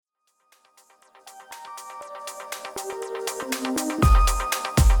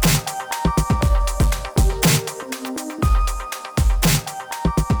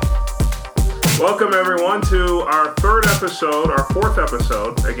Welcome, everyone, to our fourth episode.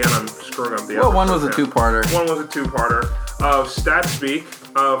 Again, I'm screwing up the episode. Well, one was a two-parter. Of Stat Speak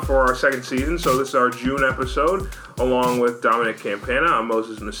for our second season. So this is our June episode, along with Dominic Campana. I'm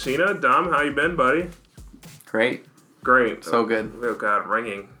Moses Messina. Dom, how you been, buddy? Great. So good. Oh, God,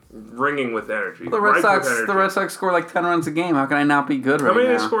 ringing with energy. Well, the Red Sox score like 10 runs a game. How can I not be good right now? How many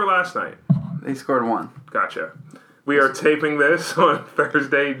did they score last night? They scored 1. Gotcha. We are taping this on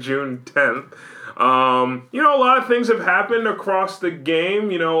Thursday, June 10th. A lot of things have happened across the game.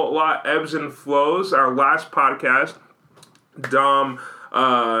 A lot ebbs and flows. Our last podcast, Dom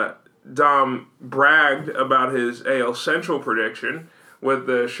bragged about his AL Central prediction with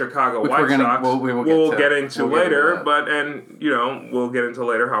the Chicago White Sox. We'll get into later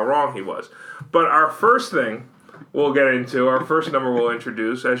how wrong he was. But our first thing we'll get into, our first number we'll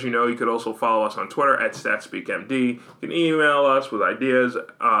introduce. As you know, you could also follow us on Twitter at StatSpeakMD. You can email us with ideas,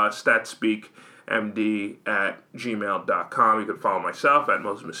 statspeakmd@gmail.com. You can follow myself at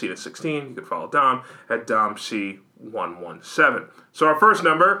MosesMessina16. You can follow Dom at DomC117. So our first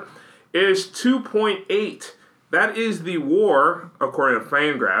number is 2.8. That is the WAR, according to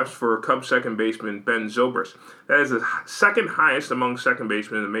Fangraphs, for Cubs second baseman Ben Zobrist. That is the second highest among second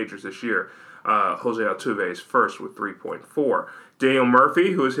basemen in the majors this year. Jose Altuve is first with 3.4. Daniel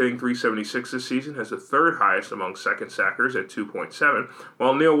Murphy, who is hitting .376 this season, has the third highest among second sackers at 2.7,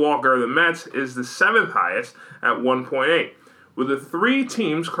 while Neil Walker of the Mets is the seventh highest at 1.8. With the three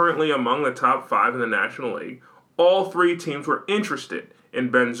teams currently among the top 5 in the National League, all three teams were interested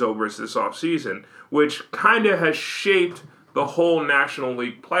in Ben Zobrist this offseason, which kind of has shaped the whole National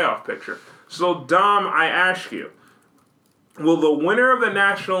League playoff picture. So, Dom, I ask you, will the winner of the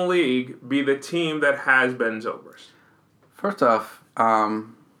National League be the team that has Ben Zobrist? First off,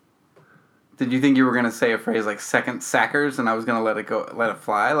 did you think you were going to say a phrase like second sackers and I was going to let it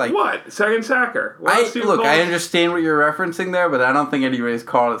fly? Like what? Second sacker? I understand what you're referencing there, but I don't think anybody's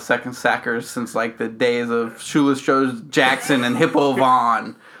called it second sackers since like the days of Shoeless Joe Jackson and Hippo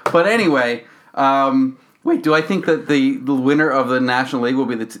Vaughn. But anyway, wait, do I think that the winner of the National League will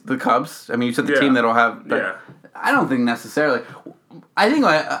be the Cubs? I mean, you said the team that'll have... I don't think necessarily. I think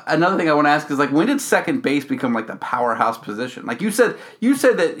another thing I want to ask is like, when did second base become like the powerhouse position? Like you said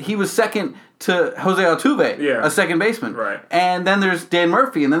that he was second to Jose Altuve, a second baseman, right? And then there's Dan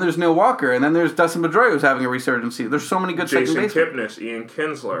Murphy, and then there's Neil Walker, and then there's Dustin Pedroia who's having a resurgence. There's so many good second basemen. Jason Kipnis, Ian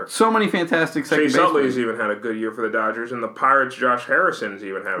Kinsler, so many fantastic second basemen. Chase Utley's even had a good year for the Dodgers, and the Pirates' Josh Harrison's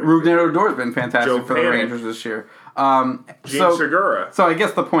even had. Ruben Odor's been fantastic for the Rangers this year. Gene Segura. So I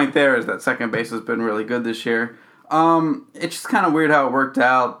guess the point there is that second base has been really good this year. It's just kind of weird how it worked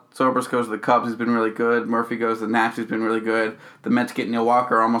out. Zobrist goes to the Cubs, he's been really good. Murphy goes to the Nats, he's been really good. The Mets get Neil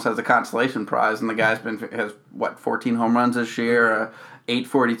Walker almost as a consolation prize, and the guy's has 14 home runs this year,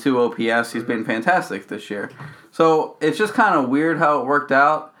 842 OPS. He's been fantastic this year. So it's just kind of weird how it worked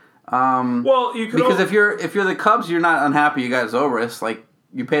out. If you're the Cubs, you're not unhappy you got Zobrist. Like,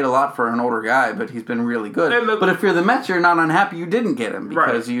 you paid a lot for an older guy, but he's been really good. But if you're the Mets, you're not unhappy you didn't get him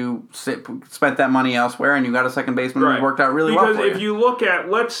because you spent that money elsewhere and you got a second baseman who worked out really well for you. Because if you look at,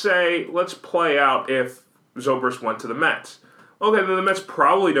 let's play out if Zobrist went to the Mets. Okay, then the Mets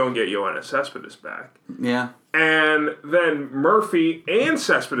probably don't get Yoenis Cespedes back. Yeah. And then Murphy and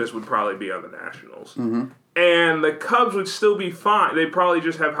Cespedes would probably be on the Nationals. Mm-hmm. And the Cubs would still be fine. They'd probably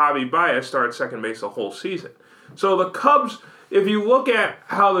just have Javi Baez start second base the whole season. So the Cubs... If you look at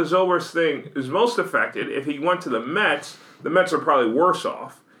how the Zobrist thing is most affected, if he went to the Mets are probably worse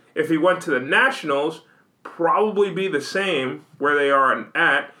off. If he went to the Nationals, probably be the same where they are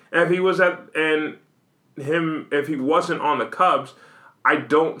at. And if he wasn't on the Cubs, I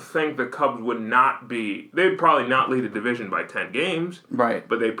don't think the Cubs would not be. They'd probably not lead the division by 10 games, right?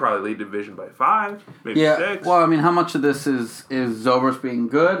 But they'd probably lead the division by 5, maybe 6. Well, I mean, how much of this is Zobrist being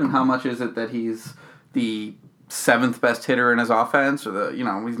good, and how much is it that he's the 7th best hitter in his offense, or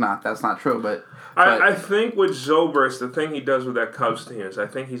he's not. That's not true. But I think with Zobrist, the thing he does with that Cubs team is I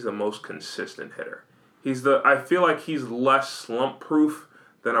think he's the most consistent hitter. I feel like he's less slump proof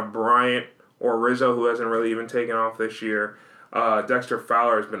than a Bryant or Rizzo, who hasn't really even taken off this year. Dexter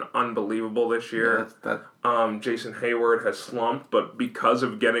Fowler has been unbelievable this year. Jason Hayward has slumped, but because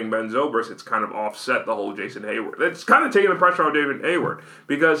of getting Ben Zobrist, it's kind of offset the whole Jason Hayward. It's kind of taking the pressure off David Hayward,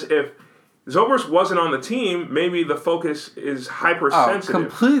 because if Zobrist wasn't on the team, maybe the focus is hypersensitive.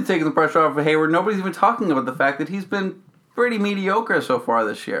 Completely taking the pressure off of Hayward. Nobody's even talking about the fact that he's been pretty mediocre so far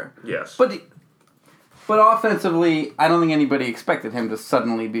this year. Yes. But offensively, I don't think anybody expected him to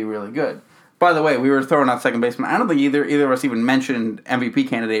suddenly be really good. By the way, we were throwing out second baseman. I don't think either of us even mentioned MVP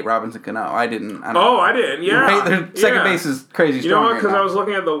candidate Robinson Cano. I didn't. I didn't. Yeah. Their second base is crazy strong. You know what? Right Because now. I was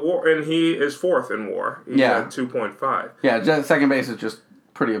looking at the WAR, and he is fourth in WAR. He's at 2.5. Yeah, second base is just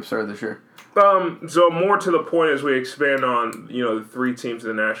pretty absurd this year. So more to the point as we expand on, the three teams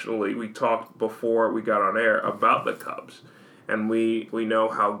in the National League. We talked before we got on air about the Cubs. And we know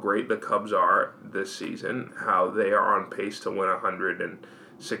how great the Cubs are this season, how they are on pace to win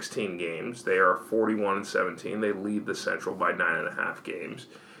 116 games. They are 41-17. They lead the Central by 9.5 games.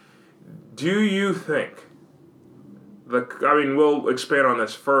 Do you think we'll expand on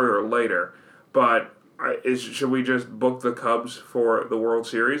this further later, but should we just book the Cubs for the World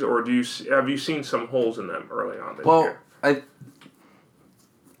Series, or have you seen some holes in them early on this year?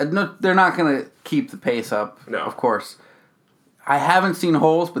 No, they're not going to keep the pace up. No, of course. I haven't seen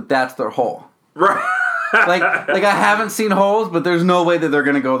holes, but that's their hole. Right. like I haven't seen holes, but there's no way that they're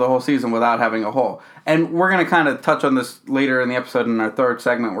going to go the whole season without having a hole. And we're going to kind of touch on this later in the episode in our third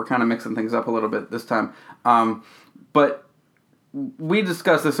segment. We're kind of mixing things up a little bit this time. But we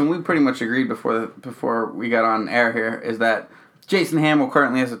discussed this, and we pretty much agreed before we got on air here, is that Jason Hamill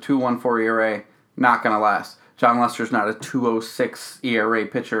currently has a 2.14 ERA, not going to last. John Lester's not a 2.06 ERA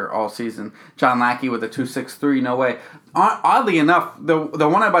pitcher all season. John Lackey with a 2.63, no way. Oddly enough, the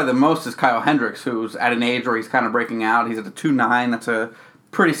one I buy the most is Kyle Hendricks, who's at an age where he's kind of breaking out. He's at a 2.9. That's a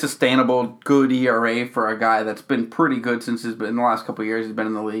pretty sustainable, good ERA for a guy that's been pretty good since in the last couple of years he's been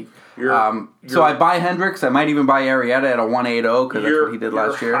in the league. So I buy Hendricks. I might even buy Arrieta at a 1.80 because that's what he did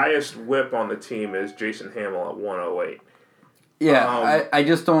last year. Your highest whip on the team is Jason Hamill at 1.08. Yeah, I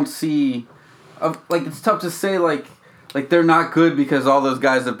just don't see... it's tough to say, they're not good because all those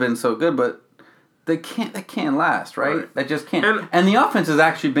guys have been so good, but they can't last, right? That just can't. And the offense has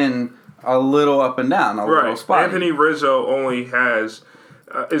actually been a little up and down, a little spotty. Anthony Rizzo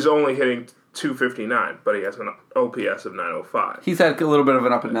is only hitting 259, but he has an OPS of 905. He's had a little bit of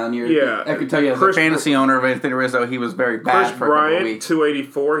an up and down year. Yeah. I can tell you, as a fantasy owner of Anthony Rizzo, he was very bad for a couple of weeks.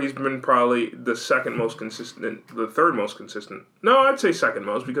 284. He's been probably the second most consistent, the third most consistent. No, I'd say second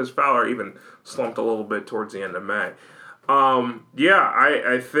most because Fowler even slumped a little bit towards the end of May.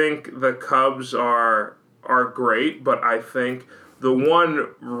 I think the Cubs are great, but I think the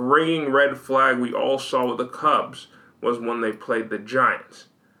one ringing red flag we all saw with the Cubs was when they played the Giants.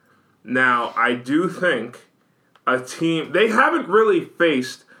 Now, I do think a team... They haven't really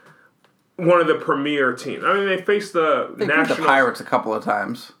faced one of the premier teams. I mean, they faced the Nationals. They beat the Pirates a couple of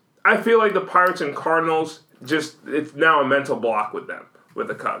times. I feel like the Pirates and Cardinals, it's now a mental block with them, with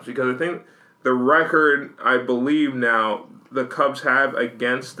the Cubs. Because I think the record, I believe now, the Cubs have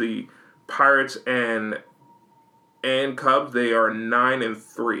against the Pirates and Cubs, they are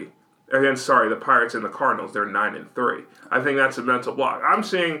 9-3. The Pirates and the Cardinals, they're 9-3. I think that's a mental block. I'm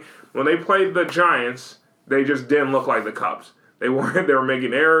seeing... When they played the Giants, they just didn't look like the Cubs. They were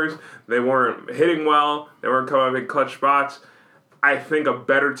making errors. They weren't hitting well. They weren't coming up in clutch spots. I think a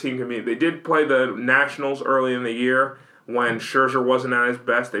better team can be. They did play the Nationals early in the year when Scherzer wasn't at his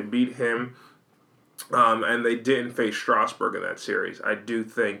best. They beat him, and they didn't face Strasburg in that series. I do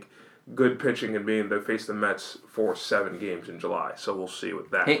think good pitching can be. They faced the Mets for 7 games in July, so we'll see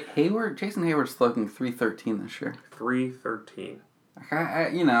with that. Jason Hayward's slugging .313 this year. .313.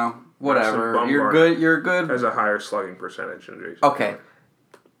 Whatever. You're good. Has a higher slugging percentage than Jason. Okay.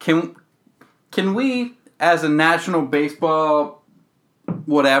 Can we, as a national baseball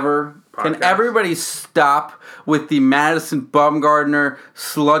whatever, podcast, can everybody stop with the Madison Bumgarner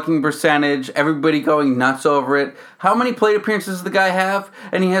slugging percentage, everybody going nuts over it? How many plate appearances does the guy have?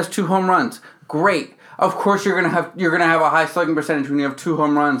 And he has 2 home runs. Great. Of course, you're gonna have a high slugging percentage when you have 2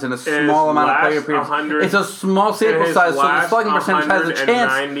 home runs and a small amount of plate appearances. It's a small sample size, so the slugging percentage has a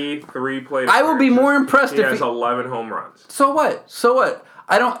chance. 93 plate. I would be more impressed if he has 11 home runs. So what?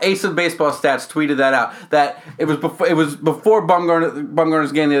 I don't. Ace of Baseball Stats tweeted that out. That it was before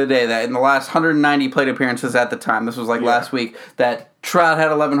Bumgarner's game the other day. That in the last 190 plate appearances at the time, this was last week, that Trout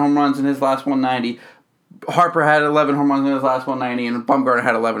had 11 home runs in his last 190, Harper had 11 home runs in his last 190, and Bumgarner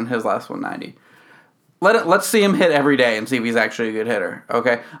had 11 in his last 190. Let's see him hit every day and see if he's actually a good hitter.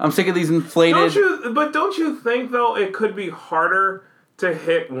 Okay, I'm sick of these inflated. Don't you think though it could be harder to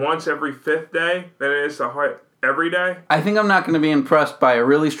hit once every 5th day than it is to hit every day? I think I'm not going to be impressed by a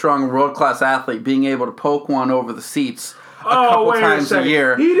really strong world-class athlete being able to poke one over the seats a couple times a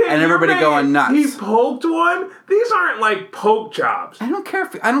year and everybody going nuts. He poked one? These aren't like poke jobs. I don't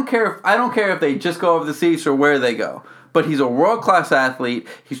care if they just go over the seats or where they go. But he's a world-class athlete.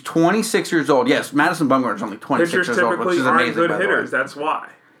 He's 26 years old. Yes, Madison Bumgarner's only 26 years old, which is amazing. Pitchers typically aren't good hitters. That's why.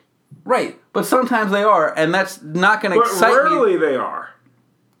 Right, but sometimes they are, and that's not going to excite me. But rarely they are.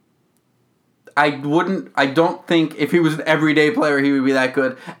 don't think if he was an everyday player he would be that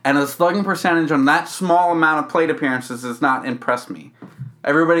good. And the slugging percentage on that small amount of plate appearances does not impress me.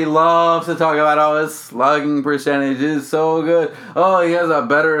 Everybody loves to talk about, oh, his slugging percentage is so good. Oh, he has a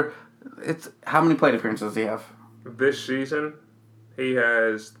better... How many plate appearances does he have? This season, he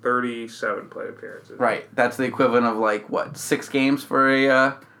has 37 plate appearances. Right. That's the equivalent of, 6 games for a...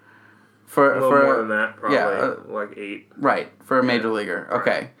 a little more than that, probably. Like 8. Right, for a major leaguer.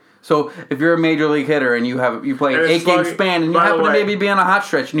 Okay. So if you're a major league hitter and you play an 8-game span and you happen to maybe be on a hot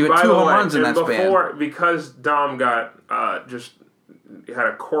stretch and you had 2 home runs in that span. Because Dom got had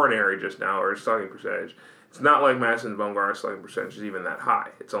a coronary just now, or his slugging percentage, it's not like Madison Bumgarner's slugging percentage is even that high.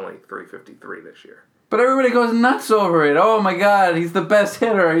 It's only 353 this year. But everybody goes nuts over it. Oh my God, he's the best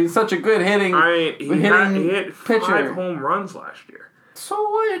hitter. He's such a good hitting. He hit 5 home runs last year. So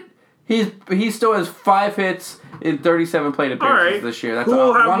what? He still has 5 hits in 37 plate appearances this year. That's who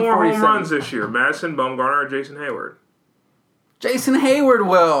will have more home runs this year, Madison Bumgarner or Jason Hayward? Jason Hayward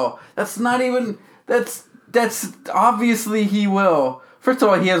will. That's not even. That's obviously he will. First of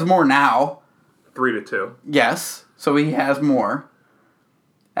all, he has more now. 3-2. Yes, so he has more.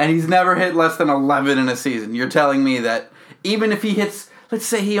 And he's never hit less than 11 in a season. You're telling me that even if he hits, let's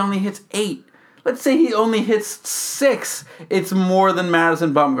say he only hits 8. Let's say he only hits 6. It's more than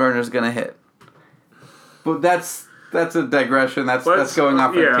Madison Bumgarner's going to hit. But that's a digression. That's going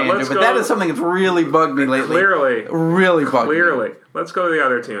off on a tangent. But that is something that's really bugged me lately. Really bugged me. Let's go to the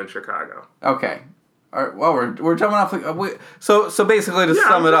other team in Chicago. Okay. All right. Well, we're jumping off. So basically, to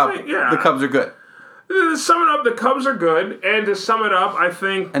sum it up, the Cubs are good. To sum it up, the Cubs are good, and to sum it up, I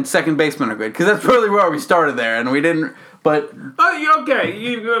think... And second basemen are good, because that's really where we started there, and we didn't... But...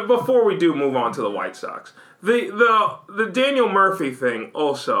 Okay, before we do move on to the White Sox, the Daniel Murphy thing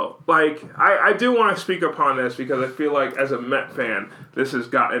also, I do want to speak upon this, because I feel like, as a Met fan, this has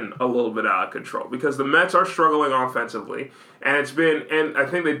gotten a little bit out of control, because the Mets are struggling offensively, and I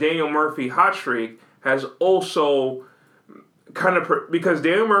think the Daniel Murphy hot streak has also... because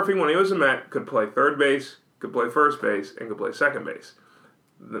Daniel Murphy, when he was a Met, could play third base, could play first base, and could play second base.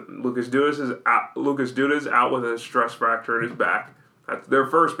 Lucas Duda's out with a stress fracture in his back. That's their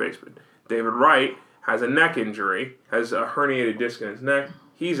first baseman. David Wright has a neck injury, has a herniated disc in his neck.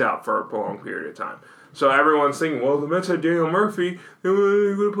 He's out for a prolonged period of time. So everyone's thinking, well, the Mets had Daniel Murphy, they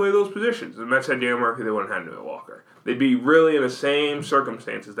would play those positions. The Mets had Daniel Murphy, they wouldn't have Neil Walker. They'd be really in the same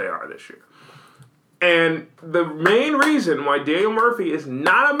circumstances they are this year. And the main reason why Daniel Murphy is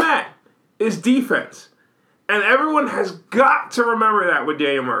not a Met is defense. And everyone has got to remember that with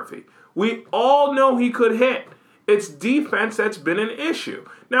Daniel Murphy. We all know he could hit. It's defense that's been an issue.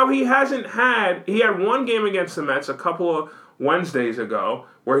 Now, he had one game against the Mets a couple of Wednesdays ago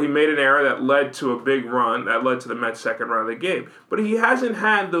where he made an error that led to a big run, that led to the Mets' second run of the game. But he hasn't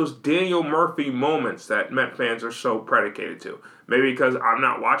had those Daniel Murphy moments that Met fans are so predicated to. Maybe because I'm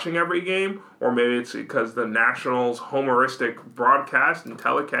not watching every game, or maybe it's because the Nationals' homeristic broadcast and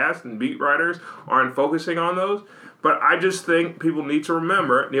telecast and beat writers aren't focusing on those. But I just think people need to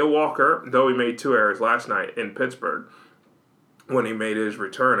remember, Neil Walker, though he made 2 errors last night in Pittsburgh when he made his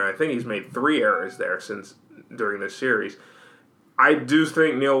return, and I think he's made 3 errors there during this series, I do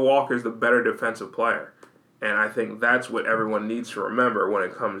think Neil Walker is the better defensive player. And I think that's what everyone needs to remember when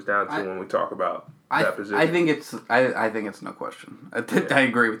it comes down to when we talk about that position. I think it's no question. I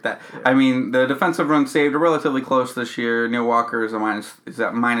agree with that. Yeah. I mean, the defensive runs saved are relatively close this year. Neil Walker is at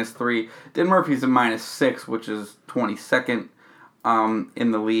 -3. Dan Murphy's at -6, which is 22nd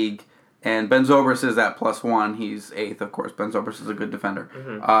in the league. And Ben Zobrist is at +1. He's 8th, of course. Ben Zobrist is a good defender.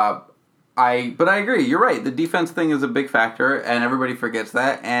 Mm-hmm. But I agree. You're right. The defense thing is a big factor, and everybody forgets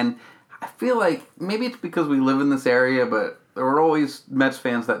that. And I feel like maybe it's because we live in this area, but there were always Mets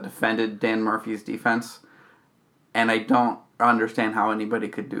fans that defended Dan Murphy's defense, and I don't understand how anybody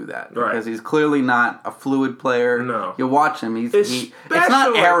could do that. Because he's clearly not a fluid player. No. You watch him, it's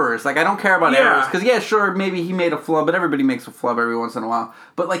not errors. I don't care about errors. Because, sure, maybe he made a flub, but everybody makes a flub every once in a while.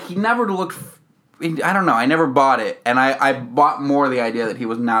 But, he never looked... I don't know. I never bought it, and I bought more the idea that he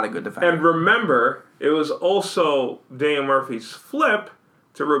was not a good defender. And remember, it was also Daniel Murphy's flip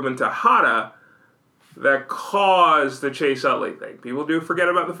to Ruben Tejada that caused the Chase Utley thing. People do forget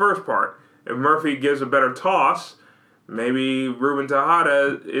about the first part. If Murphy gives a better toss, maybe Ruben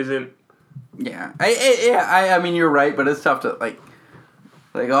Tejada isn't... Yeah. I mean, you're right, but it's tough to,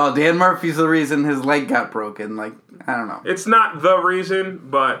 Dan Murphy's the reason his leg got broken. I don't know. It's not the reason,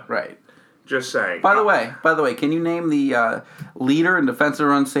 but... Right. Just saying. By the way, can you name the leader in defensive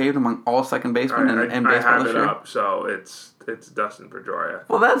runs saved among all second basemen in baseball this year? I have it up, so it's Dustin Pedroia.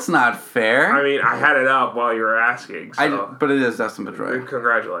 Well, that's not fair. I mean, I had it up while you were asking. But it is Dustin Pedroia.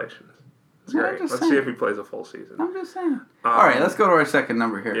 Congratulations. That's great. Let's see if he plays a full season. I'm just saying. All right, let's go to our second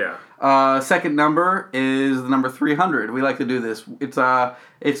number here. Yeah. Second number is the number 300. We like to do this.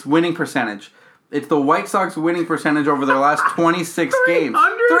 It's winning percentage. It's the White Sox winning percentage over their last 26 games.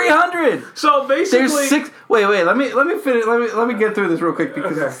 300. So basically, there's 6. Wait. Let me finish. Let me get through this real quick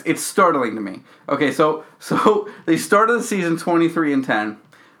because it's startling to me. Okay, so they started the season 23-10,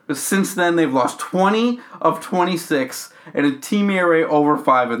 but since then they've lost 20 of 26 and a team ERA over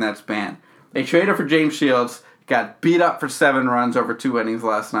 5 in that span. They traded for James Shields, got beat up for 7 runs over 2 innings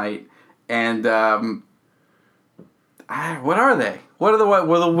last night, and what are they? Will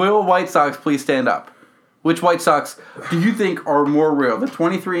the White Sox please stand up? Which White Sox do you think are more real, the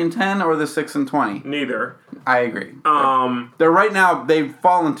 23-10 or the 6-20? Neither. I agree. They're right now. They've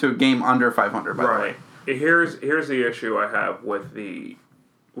fallen to a game under 500. By the way, here's the issue I have with the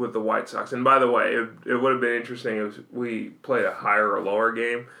White Sox. And by the way, it would have been interesting if we played a higher or lower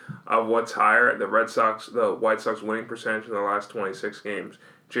game of what's higher: the White Sox winning percentage in the last 26 games,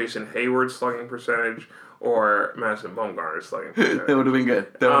 Jason Hayward's slugging percentage, or Madison Bumgarner's slugging percentage. That would have been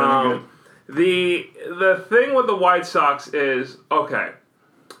good. That would have been good. The thing with the White Sox is, okay,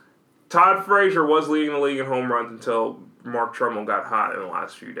 Todd Frazier was leading the league in home runs until Mark Trumbo got hot in the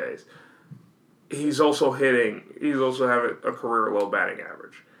last few days. He's also having a career low batting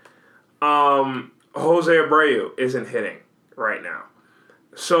average. Jose Abreu isn't hitting right now.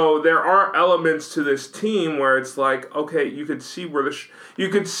 So there are elements to this team where it's like, okay, you could see you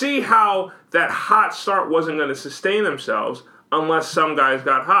could see how that hot start wasn't going to sustain themselves unless some guys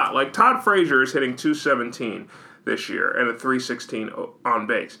got hot. Like Todd Frazier is hitting .217 this year and a .316 on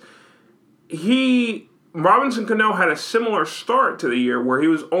base. Robinson Cano had a similar start to the year where he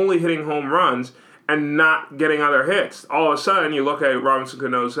was only hitting home runs and not getting other hits. All of a sudden, you look at Robinson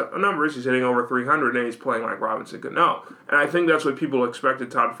Cano's numbers, he's hitting over 300 and he's playing like Robinson Cano. And I think that's what people expected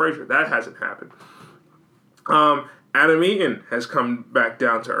Todd Frazier. That hasn't happened. Adam Eaton has come back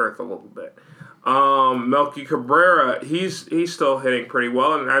down to earth a little bit. Melky Cabrera, he's still hitting pretty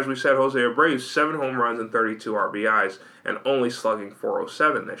well. And as we said, Jose Abreu, 7 home runs and 32 RBIs and only slugging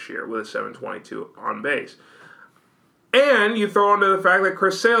 .407 this year with a .722 on base. And you throw into the fact that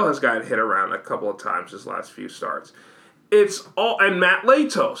Chris Sale has gotten hit around a couple of times his last few starts. And Matt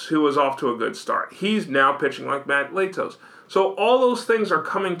Latos, who was off to a good start. He's now pitching like Matt Latos. So all those things are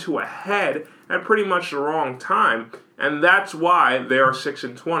coming to a head at pretty much the wrong time. And that's why they are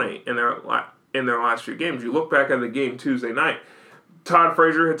 6-20 in their last few games. You look back at the game Tuesday night. Todd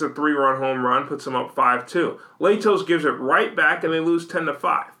Frazier hits a 3-run home run, puts them up 5-2. Latos gives it right back, and they lose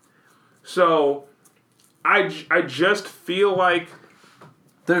 10-5. So I just feel like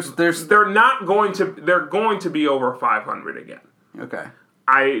they're going to be over 500 again. Okay.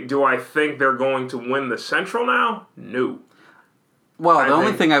 Do I think they're going to win the Central now? No. Well, the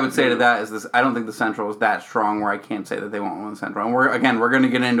only thing I would say to that is this: I don't think the Central is that strong where I can't say that they won't win the Central. And we're going to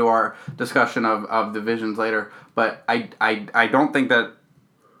get into our discussion of divisions later, but I don't think that.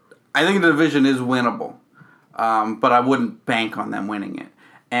 I think the division is winnable, but I wouldn't bank on them winning it.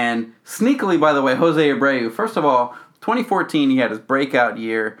 And sneakily, by the way, Jose Abreu, first of all, 2014 he had his breakout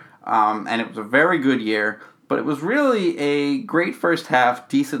year, and it was a very good year, but it was really a great first half,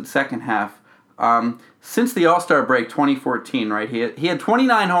 decent second half. Since the All-Star break 2014, right, he had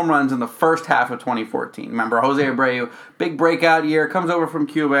 29 home runs in the first half of 2014. Remember, Jose Abreu, big breakout year, comes over from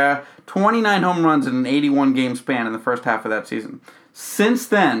Cuba, 29 home runs in an 81-game span in the first half of that season. Since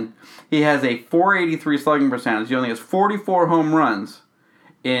then, he has a .483 slugging percentage. He only has 44 home runs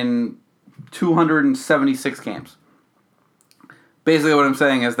in 276 games. Basically, what I'm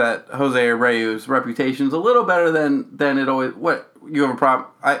saying is that Jose Abreu's reputation is a little better than it always. What you have a problem?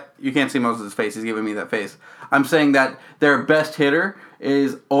 You can't see Moses' face. He's giving me that face. I'm saying that their best hitter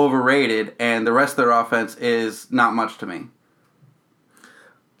is overrated, and the rest of their offense is not much to me.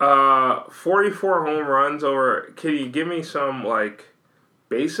 44 home runs over. Can you give me some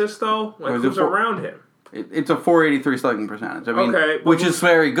basis though? Who's around him? It's a .483 slugging percentage. I mean, okay, which is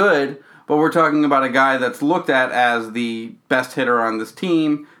very good. But we're talking about a guy that's looked at as the best hitter on this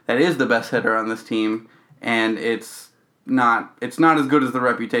team, that is the best hitter on this team, and it's not as good as the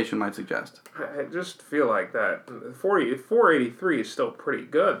reputation might suggest. I just feel like that 483 is still pretty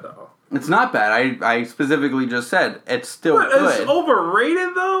good, though. It's not bad. I specifically just said it's still good. It's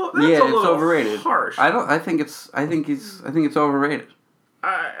overrated, though. That's it's overrated. Harsh. I think it's overrated.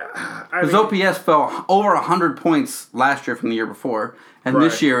 His mean, OPS fell over 100 points last year from the year before, and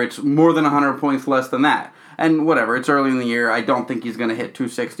this year it's more than 100 points less than that. And whatever, it's early in the year. I don't think he's going to hit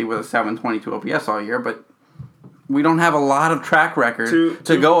 260 with a 722 OPS all year, but we don't have a lot of track record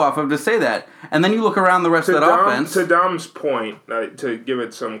to go off of to say that. And then you look around the rest of that offense. To Dom's point, to give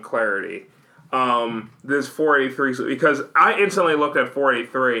it some clarity, This 483, because I instantly looked at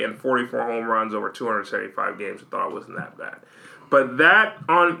 483 and 44 home runs over 275 games and thought it wasn't that bad. But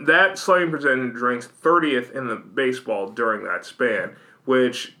that slugging percentage ranks 30th in the baseball during that span,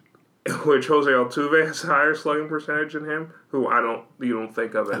 which Jose Altuve has a higher slugging percentage than him, who you don't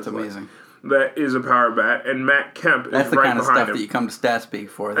think of That's as amazing. That is a power bat, and Matt Kemp is right behind him. That's the kind of stuff that you come to StatSpeak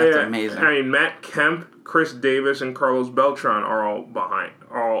for. That's amazing. I mean, Matt Kemp, Chris Davis, and Carlos Beltran are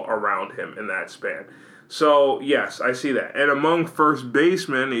all around him in that span. So, yes, I see that. And among first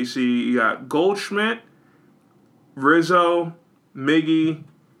basemen, you got Goldschmidt, Rizzo, Miggy,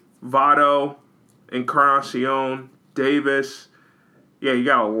 Votto, Encarnacion, Davis. Yeah, you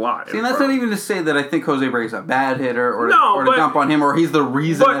got a lot. See, and that's not even to say that I think Jose Berry's a bad hitter or to dump on him or he's the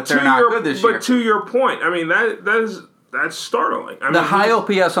reason that they're not good this year. But to your point, I mean, that's startling. The high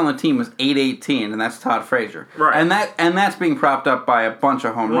OPS on the team was 818, and that's Todd Frazier. Right. And that's being propped up by a bunch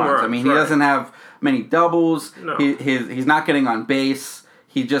of home runs. I mean, he doesn't have many doubles. No. He's not getting on base.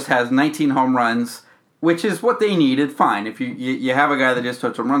 He just has 19 home runs, which is what they needed. Fine, if you have a guy that just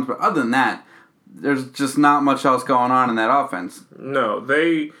hits home runs, but other than that, there's just not much else going on in that offense. No,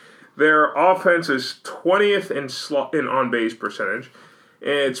 their offense is 20th in on-base percentage.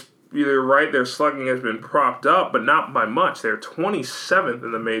 It's either right, their slugging has been propped up, but not by much. They're 27th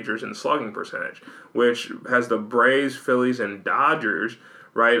in the majors in slugging percentage, which has the Braves, Phillies, and Dodgers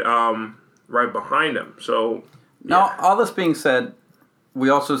right behind them. So now, all this being said, I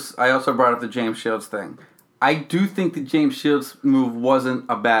also brought up the James Shields thing. I do think the James Shields move wasn't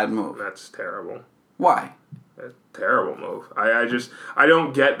a bad move. That's terrible. Why? That's a terrible move. I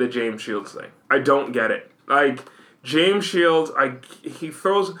don't get the James Shields thing. I don't get it. Like, James Shields, he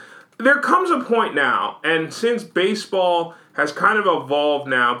throws... There comes a point now, and since baseball has kind of evolved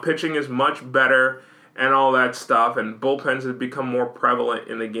now, pitching is much better and all that stuff, and bullpens have become more prevalent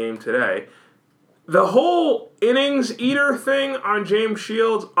in the game today. The whole innings eater thing on James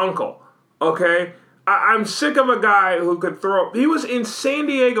Shields, uncle, okay? I'm sick of a guy who could throw... He was in San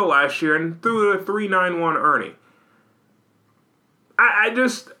Diego last year and threw the 3.91 Ernie.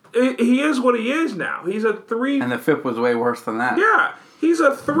 He is what he is now. He's a 3... And the FIP was way worse than that. Yeah. He's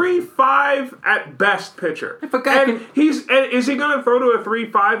a 3.5 at best pitcher. If a guy is he going to throw to a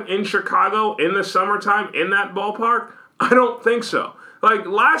 3.5 in Chicago in the summertime in that ballpark? I don't think so. Like,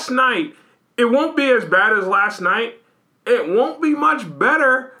 last night, it won't be as bad as last night. It won't be much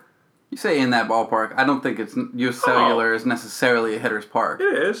better. You say in that ballpark. I don't think US Cellular is necessarily a hitter's park.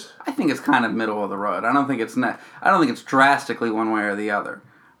 It is. I think it's kind of middle of the road. I don't think it's drastically one way or the other.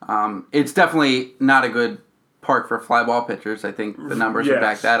 It's definitely not a good park for fly ball pitchers. I think the numbers would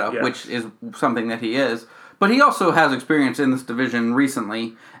back that up, which is something that he is. But he also has experience in this division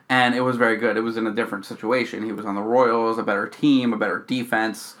recently, and it was very good. It was in a different situation. He was on the Royals, a better team, a better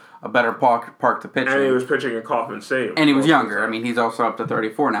defense, a better park to pitch in. And he was pitching in Kauffman Stadium. And he was younger. I mean, he's also up to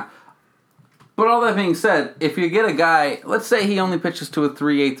 34 now. But all that being said, if you get a guy, let's say he only pitches to a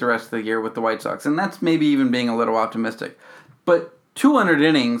 3.8 the rest of the year with the White Sox, and that's maybe even being a little optimistic. But 200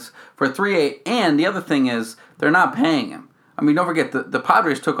 innings for 3.8, and the other thing is, they're not paying him. I mean, don't forget, the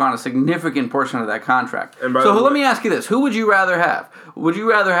Padres took on a significant portion of that contract. So let me ask you this. Who would you rather have? Would you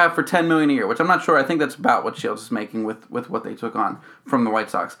rather have for $10 million a year, which I'm not sure, I think that's about what Shields is making with what they took on from the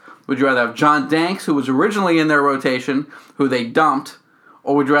White Sox. Would you rather have John Danks, who was originally in their rotation, who they dumped,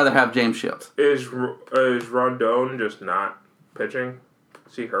 or would you rather have James Shields? Is Rondon just not pitching?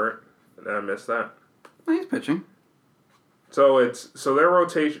 Is he hurt? Did I miss that? No, he's pitching. So their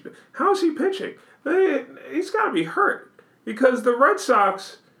rotation. How is he pitching? He's got to be hurt because the Red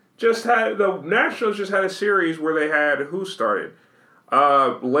Sox the Nationals just had a series where they had who started?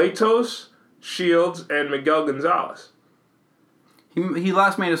 Latos, Shields, and Miguel Gonzalez. He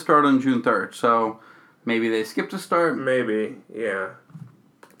last made a start on June 3rd, so maybe they skipped a start. Maybe, yeah.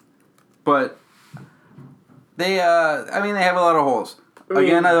 But they have a lot of holes.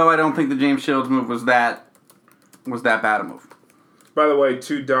 Again, though, I don't think the James Shields move was that bad a move. By the way,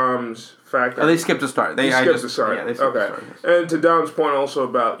 to Dom's factor... Oh, they skipped a start. They skipped a start. Yeah, they skipped a start. Yes. And to Dom's point also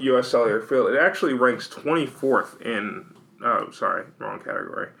about U.S. Cellular Field, it actually ranks 24th in... Oh, sorry, wrong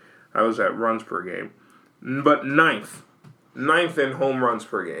category. I was at runs per game. But ninth in home runs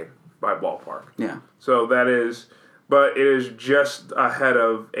per game by ballpark. Yeah. So that is... But it is just ahead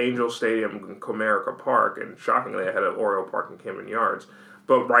of Angel Stadium and Comerica Park, and shockingly ahead of Oriole Park and Camden Yards,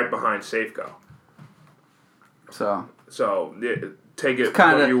 but right behind Safeco. So take it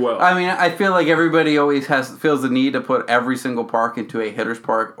what you will. I mean, I feel like everybody always feels the need to put every single park into a hitter's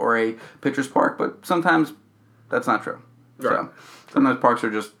park or a pitcher's park, but sometimes that's not true. Right. So sometimes parks are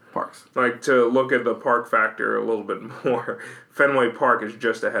just parks. Like, to look at the park factor a little bit more, Fenway Park is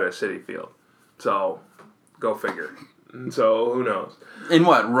just ahead of Citi Field. So, go figure. So, who knows? In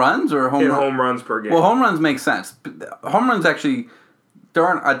what, runs or home runs? Home runs per game. Well, home runs make sense. Home runs actually, there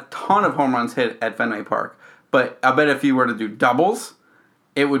aren't a ton of home runs hit at Fenway Park. But I bet if you were to do doubles,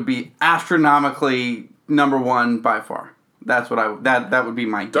 it would be astronomically number one by far. That's what that would be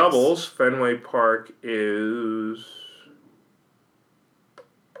my guess. Doubles, Fenway Park is...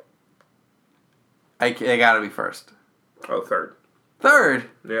 I gotta be first. Oh, third. Third?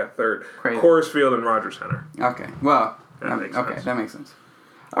 Yeah, third. Crazy. Coors Field and Rogers Center. Okay, well, That makes sense. that makes sense.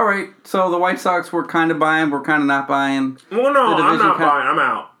 All right, so the White Sox were kind of buying, we're kind of not buying. Well, no, The I'm division not buying.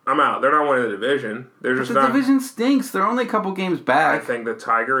 I'm out. They're not winning the division. They're just The not. division stinks. They're only a couple games I back. think the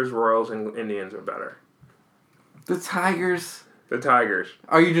Tigers, Royals, and Indians are better. The Tigers. The Tigers.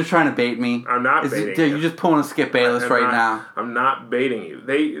 Are you just trying to bait me? I'm not baiting Are you. you just pulling a Skip Bayless right now? I'm not baiting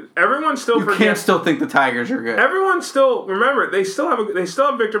you. Everyone still You can't forgets. still think the Tigers are good. Everyone still remember they still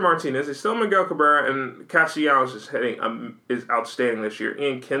have Victor Martinez. They still have Miguel Cabrera, and Castellanos is outstanding this year.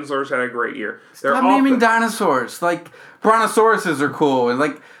 Ian Kinsler's had a great year. Stop naming dinosaurs. Like brontosauruses are cool, and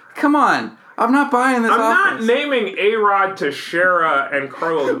like, come on. I'm not buying this. I'm offense. not naming A-Rod, Teixeira, and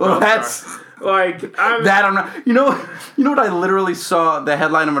Carlos. Well, Beltran. I'm not. You know what? I literally saw the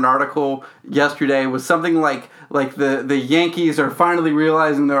headline of an article yesterday was something like the Yankees are finally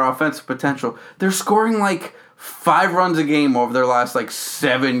realizing their offensive potential. They're scoring like 5 runs a game over their last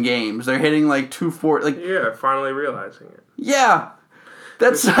 7 games. They're hitting 240. Yeah, finally realizing it. Yeah.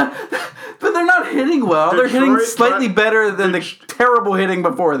 That's but they're not hitting well. They're hitting slightly better than the terrible hitting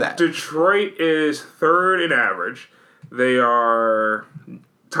before that. Detroit is third in average. They are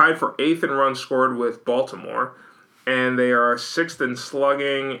tied for 8th in runs scored with Baltimore, and they are 6th in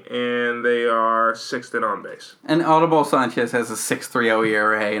slugging, and they are 6th in on base. And Audubon Sanchez has a 6.30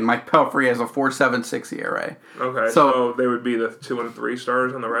 ERA, and Mike Pelfrey has a 4.76 ERA. Okay, so they would be the 2 and 3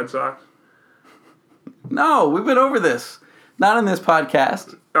 stars on the Red Sox? No, we've been over this. Not in this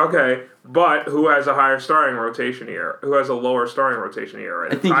podcast. Okay, but who has a higher starting rotation ERA? Who has a lower starting rotation ERA?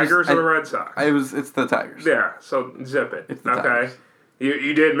 The Tigers or the Red Sox? It's the Tigers. Yeah, so zip it. It's the Tigers.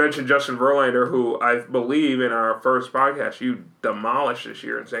 You did mention Justin Verlander, who I believe in our first podcast you demolished this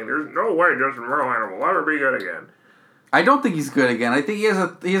year and saying there's no way Justin Verlander will ever be good again. I don't think he's good again. I think he has a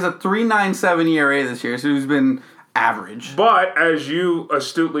 3.97 ERA this year, so he's been average. But as you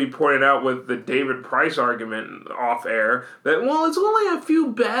astutely pointed out with the David Price argument off air, that it's only a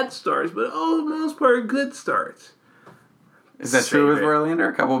few bad starts, but the most part good starts. Is that true with Verlander?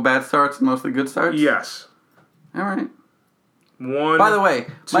 A couple of bad starts and mostly good starts? Yes. All right. 1, by the way,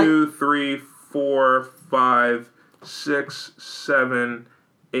 2, 3, 4, 5, 6, 7,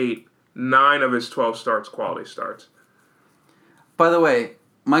 8, 9 of his 12 starts quality starts. By the way,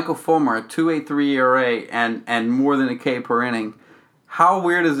 Michael Fulmer, a 2.83 ERA and more than a K per inning. How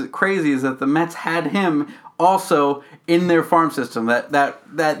crazy is that the Mets had him also in their farm system? That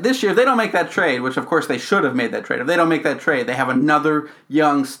this year, if they don't make that trade, which of course they should have made that trade. If they don't make that trade, they have another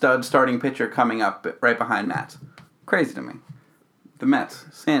young stud starting pitcher coming up right behind Matt. Crazy to me. The Mets.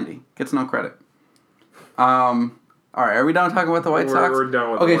 Sandy gets no credit. All right, are we done talking about the White Sox? We're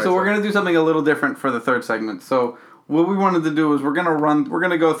done with the White Sox. Okay, so we're going to do something a little different for the third segment. So what we wanted to do is we're going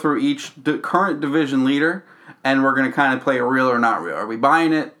to go through each current division leader, and we're going to kind of play a real or not real. Are we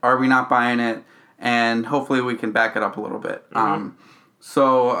buying it? Are we not buying it? And hopefully we can back it up a little bit. Mm-hmm.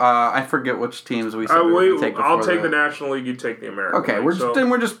 I forget which teams we said we were going to take. I'll take the National League. You take the American League. Okay,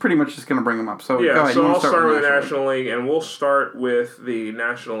 we're just pretty much just going to bring them up. So yeah, go ahead. So I'll start with the National League, and we'll start with the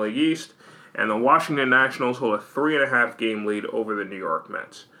National League East. And the Washington Nationals hold a 3.5 game lead over the New York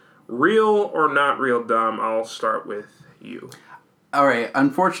Mets. Real or not real, Dom? I'll start with you. All right.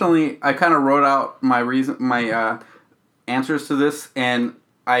 Unfortunately, I kind of wrote out my answers to this, and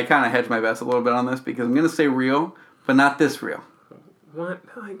I kind of hedged my bets a little bit on this because I'm going to say real, but not this real. What?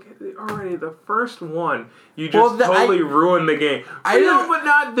 Already the first one, you just totally ruined the game. Real, but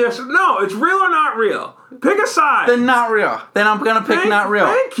not this. No, it's real or not real. Pick a side. Then not real. Then I'm gonna pick not real.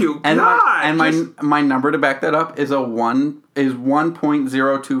 Thank you, and God. My number to back that up is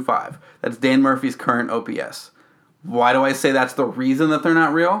 1.025. That's Dan Murphy's current OPS. Why do I say that's the reason that they're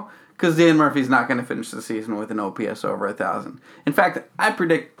not real? Because Dan Murphy's not going to finish the season with an OPS over 1,000. In fact, I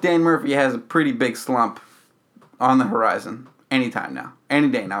predict Dan Murphy has a pretty big slump on the horizon. Anytime now. Any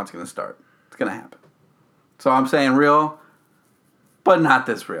day now it's going to start. It's going to happen. So I'm saying real, but not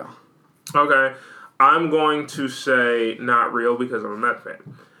this real. Okay. I'm going to say not real because I'm a Met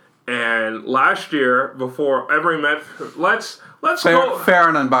fan. And last year, before every Met... Let's go... Fair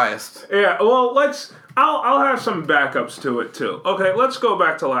and unbiased. Yeah, well, I'll have some backups to it, too. Okay, let's go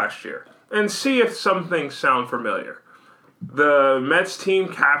back to last year and see if some things sound familiar. The Mets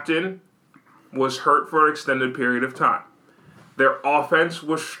team captain was hurt for an extended period of time. Their offense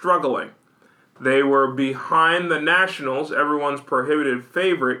was struggling. They were behind the Nationals, everyone's prohibitive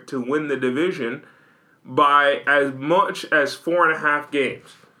favorite to win the division, by as much as 4.5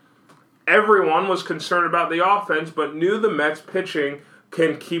 games. Everyone was concerned about the offense, but knew the Mets pitching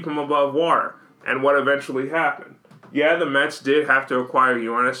can keep them above water. And what eventually happened? Yeah, the Mets did have to acquire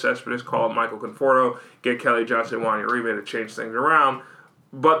Yoenis Cespedes, call up Michael Conforto, get Kelly Johnson, Juan Uribe to change things around.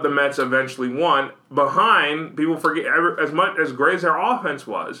 But the Mets eventually won. Behind, people forget, as much as great as their offense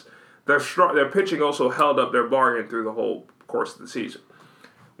was, their pitching also held up their bargain through the whole course of the season.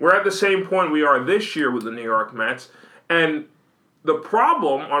 We're at the same point we are this year with the New York Mets, and the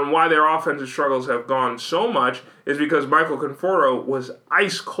problem on why their offensive struggles have gone so much is because Michael Conforto was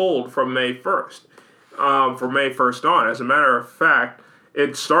ice cold from May 1st. From May 1st on. As a matter of fact,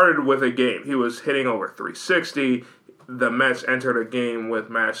 it started with a game. He was hitting over 360. The Mets entered a game with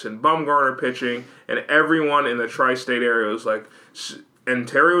Madison Bumgarner pitching, and everyone in the tri-state area was like, and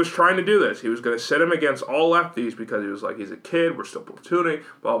Terry was trying to do this. He was going to set him against all lefties because he was like, he's a kid, we're still platooning,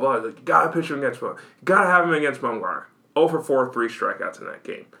 blah, blah. He's like, you got to pitch him against Bumgarner. You got to have him against Bumgarner. 0 for 4, 3 strikeouts in that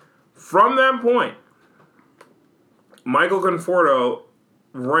game. From that point, Michael Conforto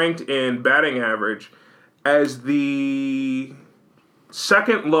ranked in batting average as the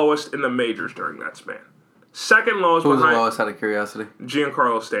second lowest in the majors during that span. Second lowest. Who was the behind lowest, out of curiosity?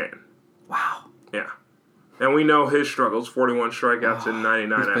 Giancarlo Stanton. Wow. Yeah. And we know his struggles, 41 strikeouts and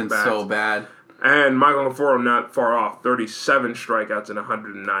 99 at-bats. He's been so bad. And Michael Conforto not far off, 37 strikeouts and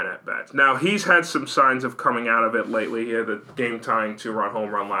 109 at-bats. Now, he's had some signs of coming out of it lately. He had the game-tying 2-run home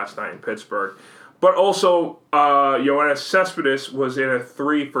run last night in Pittsburgh. But also, Yoenis Cespedes was in a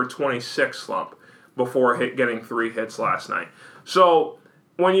 3 for 26 slump before getting 3 hits last night. So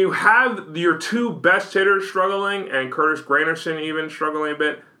when you have your two best hitters struggling and Curtis Granderson even struggling a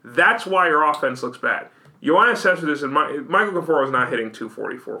bit, that's why your offense looks bad. Yoenis Cespedes and Michael Conforto is not hitting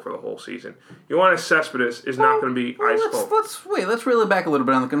 244 for the whole season. Yoenis Cespedes is not going to be ice cold. Let's reel it back a little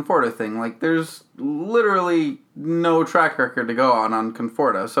bit on the Conforto thing. Like, there's literally no track record to go on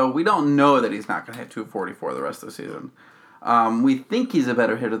Conforto, so we don't know that he's not going to hit 244 the rest of the season. We think he's a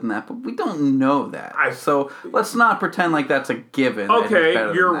better hitter than that, but we don't know that. So let's not pretend like that's a given. Okay,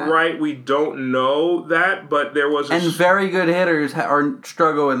 you're right. We don't know that, but there was and very good hitters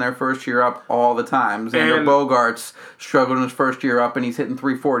struggle in their first year up all the time. Xander Bogaerts struggled in his first year up, and he's hitting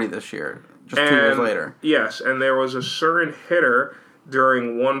 340 this year, just 2 years later. Yes, and there was a certain hitter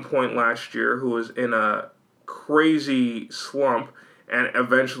during one point last year who was in a crazy slump and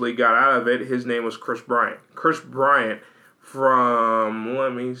eventually got out of it. His name was Chris Bryant. Chris Bryant from,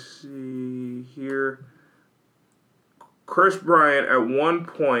 let me see here. Chris Bryant at one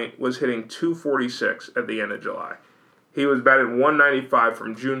point was hitting 246 at the end of July. He was batting 195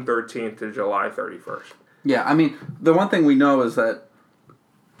 from June 13th to July 31st. Yeah, I mean, the one thing we know is that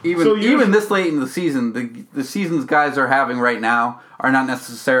even this late in the season, the seasons guys are having right now are not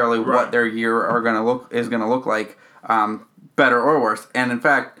necessarily what their year is going to look like, better or worse. And in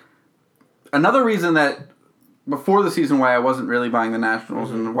fact, another reason that before the season why I wasn't really buying the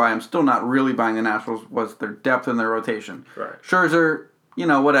Nationals and why I'm still not really buying the Nationals was their depth in their rotation. Right. Scherzer,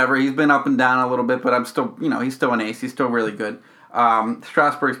 whatever. He's been up and down a little bit, but I'm still, he's still an ace. He's still really good.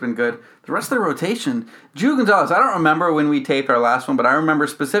 Strasburg's been good. The rest of the rotation, Gio Gonzalez, I don't remember when we taped our last one, but I remember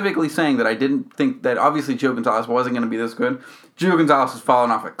specifically saying that I didn't think that obviously Gio Gonzalez wasn't going to be this good. Gio Gonzalez has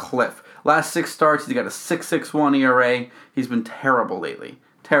fallen off a cliff. Last 6 starts, he's got a 6.61 ERA. He's been terrible lately.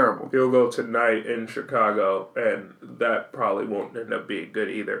 Terrible. He'll go tonight in Chicago, and that probably won't end up being good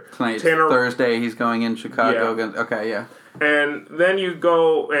either. Tonight's Thursday, he's going in Chicago. Yeah. Okay, yeah. And then you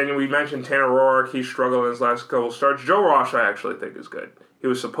go, and we mentioned Tanner Roark. He's struggled in his last couple starts. Joe Ross, I actually think, is good. He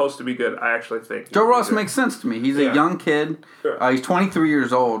was supposed to be good. I actually think Joe Ross makes sense to me. He's a young kid. He's 23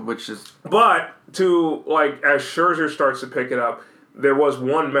 years old, which is... But, as Scherzer starts to pick it up, there was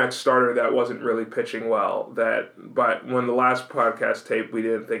one Mets starter that wasn't really pitching well. But when the last podcast taped, we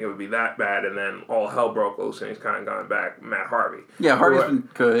didn't think it would be that bad, and then all hell broke loose, and he's kind of gone back. Matt Harvey. Yeah, Harvey's been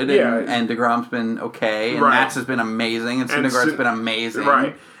good, and DeGrom's been okay, and Matz has been amazing, and Syndergaard's been amazing,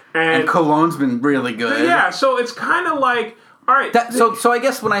 right? And Cologne's been really good. Yeah, so it's kind of like. All right. So I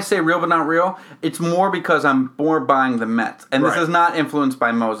guess when I say real but not real, it's more because I'm more buying the Mets. And this is not influenced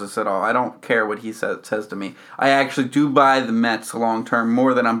by Moses at all. I don't care what he says to me. I actually do buy the Mets long term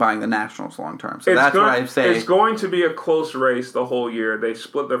more than I'm buying the Nationals long term. So that's what I say. It's going to be a close race the whole year. They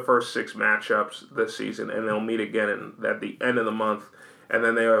split their first 6 matchups this season, and they'll meet again at the end of the month. And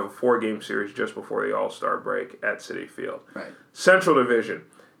then they have a 4-game series just before the All-Star break at Citi Field. Right. Central Division.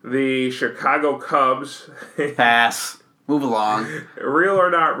 The Chicago Cubs. Pass. Move along. Real or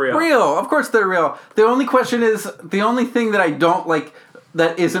not real? Real. Of course they're real. The only question is, the only thing that I don't like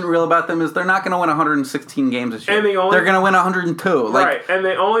that isn't real about them is they're not going to win 116 games this year. And they're going to win 102. Right. And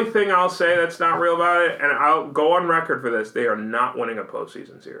the only thing I'll say that's not real about it, and I'll go on record for this, they are not winning a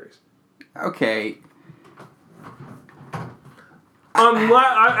postseason series. Okay.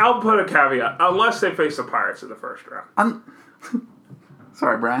 I'll put a caveat. Unless they face the Pirates in the first round.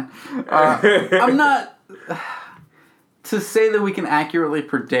 Sorry, Brian. I'm not... To say that we can accurately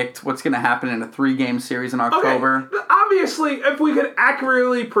predict what's going to happen in a 3-game series in October... Okay. Obviously, if we could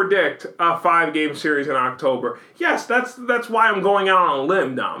accurately predict a 5-game series in October, yes, that's why I'm going out on a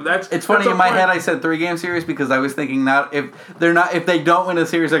limb, Dom. It's funny, in my head I said 3-game series because I was thinking if they don't win a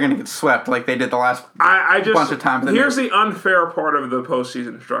series, they're going to get swept like they did the last bunch of times. Here's the unfair part of the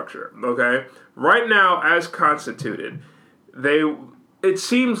postseason structure, okay? Right now, as constituted, it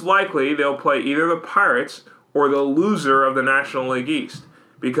seems likely they'll play either the Pirates or the loser of the National League East,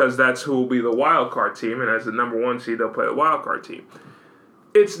 because that's who will be the wild card team, and as the number 1 seed, they'll play the wild card team.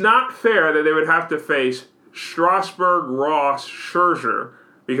 It's not fair that they would have to face Strasburg, Ross, Scherzer,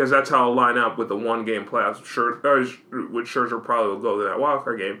 because that's how it'll line up with the 1-game playoffs, which Scherzer probably will go to that wild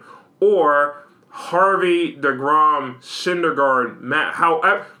card game, or Harvey, DeGrom, Syndergaard,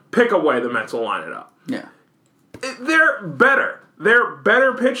 Matt. Pick a way the Mets will line it up. Yeah. They're better. They're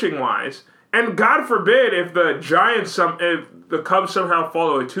better pitching-wise. And God forbid if if the Cubs somehow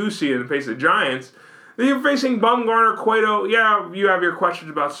follow a 2 seed and face the Giants, then you're facing Bumgarner, Cueto. Yeah, you have your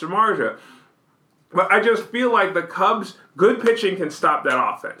questions about Samardzija. But I just feel like the Cubs' good pitching can stop that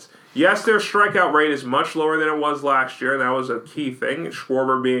offense. Yes, their strikeout rate is much lower than it was last year, and that was a key thing.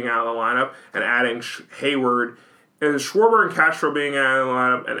 Schwarber being out of the lineup and adding Hayward. And Schwarber and Castro being out of the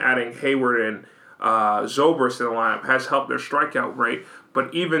lineup and adding Hayward and Zobrist in the lineup has helped their strikeout rate.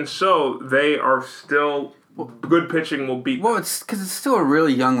 But even so, they are still... Good pitching will beat them. Well, it's because it's still a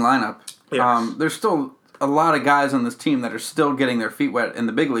really young lineup. Yes. There's still a lot of guys on this team that are still getting their feet wet in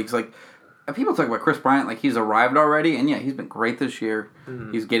the big leagues. Like, people talk about Chris Bryant like he's arrived already, and yeah, he's been great this year.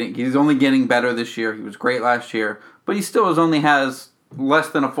 Mm-hmm. He's only getting better this year. He was great last year, but he still has less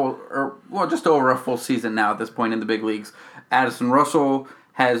than just over a full season now at this point in the big leagues. Addison Russell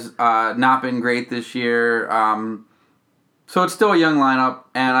has not been great this year. So it's still a young lineup,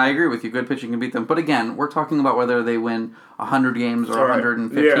 and I agree with you. Good pitching can beat them. But again, we're talking about whether they win 100 games or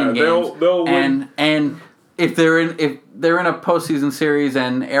 115 games. They'll win. And if they're in a postseason series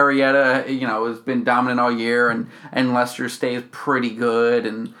and Arrieta, has been dominant all year, and Lester stays pretty good,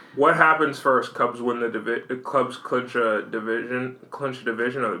 and what happens first? Cubs win Cubs clinch a division,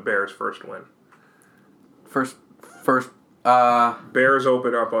 or the Bears first win? First. Bears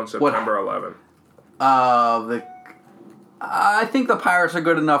open up on September 11th. I think the Pirates are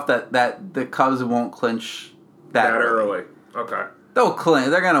good enough that the Cubs won't clinch that early. Okay. They'll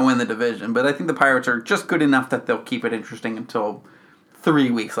clinch. They're going to win the division, but I think the Pirates are just good enough that they'll keep it interesting until 3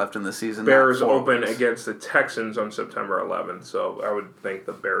 weeks left in the season. Bears open against the Texans on September 11th, so I would think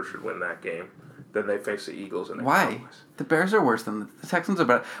the Bears should win that game. Then they face the Eagles and the Cowboys. The Bears are worse than the Texans are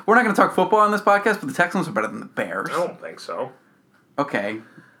better. We're not going to talk football on this podcast, but the Texans are better than the Bears. I don't think so. Okay.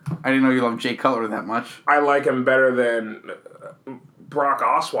 I didn't know you loved Jay Cutler that much. I like him better than Brock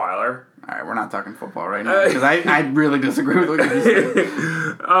Osweiler. All right, we're not talking football right now because I really disagree with what you said.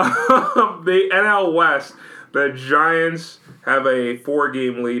 The NL West, the Giants have a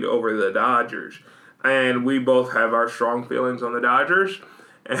 4-game lead over the Dodgers, and we both have our strong feelings on the Dodgers,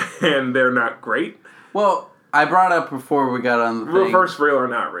 and they're not great. Well, I brought up before we got on the thing. First, real or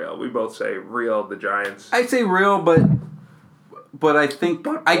not real? We both say real. The Giants. I say real, but I think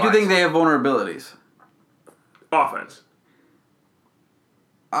I do think they have vulnerabilities. Offense.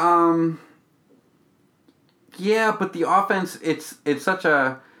 Yeah, but the offense, it's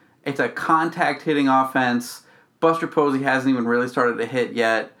a contact hitting offense. Buster Posey hasn't even really started to hit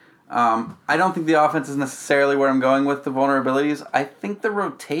yet. I don't think the offense is necessarily where I'm going with the vulnerabilities. I think the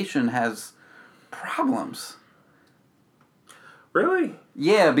rotation has problems. Really?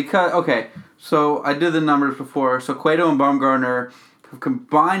 Yeah, so I did the numbers before. So Cueto and Bumgarner have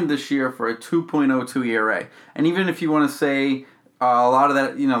combined this year for a 2.02 ERA. And even if you want to say a lot of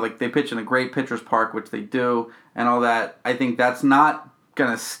that, like they pitch in a great pitcher's park, which they do, and all that, I think that's not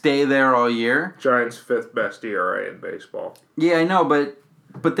going to stay there all year. Giants' 5th best ERA in baseball. Yeah, I know,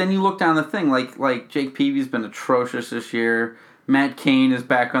 but then you look down the thing, like Jake Peavy's been atrocious this year. Matt Cain is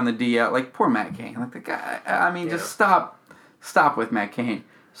back on the DL. Like, poor Matt Cain. Like, the guy, just stop with Matt Cain.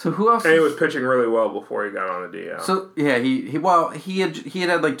 So who else? And he was pitching really well before he got on the DL. So yeah, he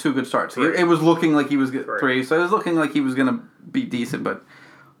had like 2 good starts. It was looking like he was 3. So it was looking like he was gonna be decent. But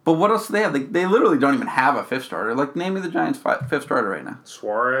But what else do they have? They literally don't even have a fifth starter. Like, name me the Giants' fifth starter right now.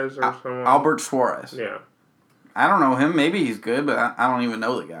 Suarez or someone? Albert Suarez. Yeah. I don't know him. Maybe he's good, but I don't even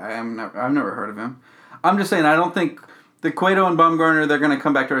know the guy. I've never heard of him. I'm just saying, I don't think the Cueto and Bumgarner, they're going to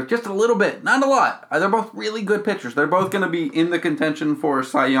come back to earth just a little bit. Not a lot. They're both really good pitchers. They're both going to be in the contention for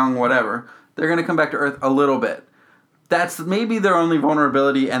Cy Young, whatever. They're going to come back to earth a little bit. That's maybe their only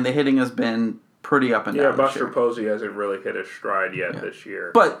vulnerability, and the hitting has been pretty up and down. Yeah, Buster Posey hasn't really hit his stride yet this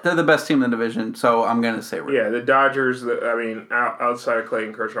year. But they're the best team in the division, so I'm going to say Yeah, the Dodgers, outside of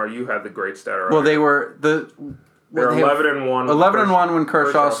Clayton Kershaw, you had the great stat. Well, they were... They're 11-1. 11-1 when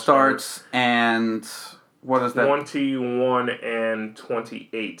Kershaw starts, and what is that?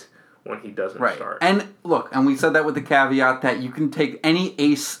 21-28 when he doesn't start. And look, and we said that with the caveat that you can take any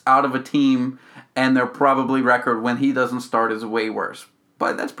ace out of a team, and their probably record when he doesn't start is way worse.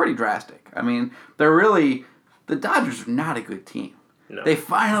 But that's pretty drastic. I mean, the Dodgers are not a good team. No. They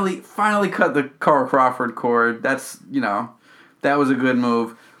finally cut the Carl Crawford cord. That's, that was a good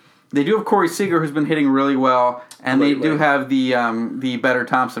move. They do have Corey Seager, who's been hitting really well, and they do have the Better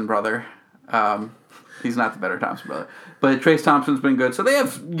Thompson brother. He's not the Better Thompson brother, but Trace Thompson's been good. So they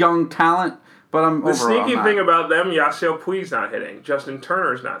have young talent, but the sneaky thing about them, Yasiel Puig's not hitting. Justin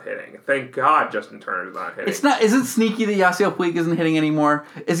Turner's not hitting. Thank God Justin Turner's not hitting. It's not. Is it sneaky that Yasiel Puig isn't hitting anymore?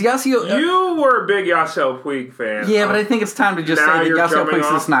 Is Yasiel? You were a big Yasiel Puig fan. Yeah, but I think it's time to just say that Yasiel Puig's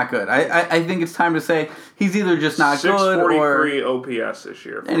just not good. I think it's time to say he's either just not good or 643 OPS this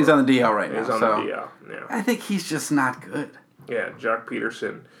year. And he's on the DL right now. He's on the DL. Yeah. I think he's just not good. Yeah, Jock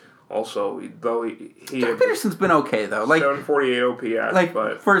Peterson. Also, though Jock Peterson's been okay though. Like 748 OPS,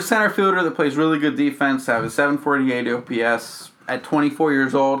 but for a center fielder that plays really good defense, to have a 748 OPS at 24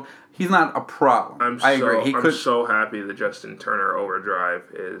 years old, he's not a problem. I agree. I'm so happy the Justin Turner overdrive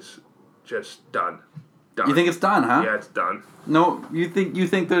is just done. You think it's done, huh? Yeah, it's done. No, you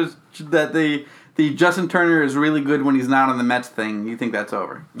think there's that the Justin Turner is really good when he's not on the Mets thing. You think that's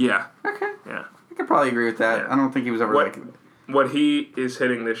over? Yeah. Okay. Yeah. I could probably agree with that. Yeah. I don't think he was ever What he is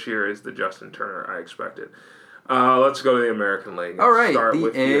hitting this year is the Justin Turner I expected. Let's go to the American League. All right,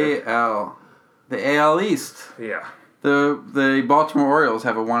 the AL. The AL East. Yeah. The Baltimore Orioles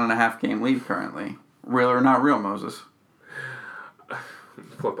have a 1.5 game lead currently. Real or not real, Moses?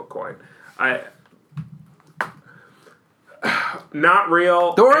 Flip a coin. Not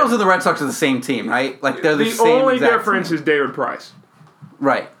real. The Orioles and the Red Sox are the same team, right? Like they're the same. The only difference is David Price.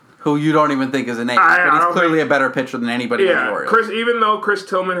 Right. Who you don't even think is an ace, but he's clearly a better pitcher than anybody in the Orioles. Even though Chris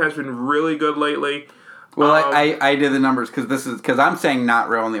Tillman has been really good lately. Well, I did the numbers because I'm saying not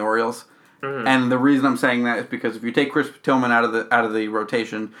real on the Orioles, and the reason I'm saying that is because if you take Chris Tillman out of the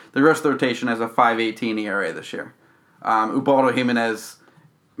rotation, the rest of the rotation has a 5.18 ERA this year. Ubaldo Jimenez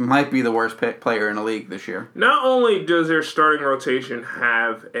might be the worst player in the league this year. Not only does their starting rotation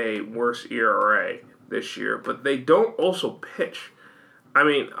have a worse ERA this year, but they don't also pitch. I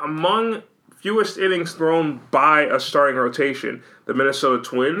mean, among fewest innings thrown by a starting rotation, the Minnesota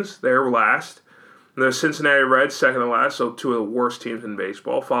Twins, they're last. The Cincinnati Reds, second to last, so two of the worst teams in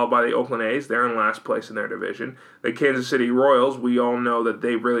baseball, followed by the Oakland A's. They're in last place in their division. The Kansas City Royals, we all know that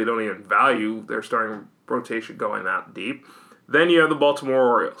they really don't even value their starting rotation going that deep. Then you have the Baltimore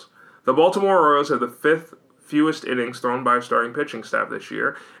Orioles. The Baltimore Orioles have the fifth fewest innings thrown by a starting pitching staff this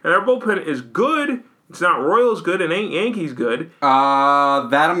year, and their bullpen is good. It's not Royals good, and ain't Yankees good.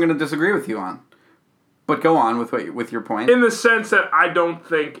 That I'm going to disagree with you on. But go on with your point. In the sense that I don't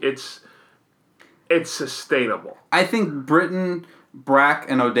think it's sustainable. I think Britton, Brack,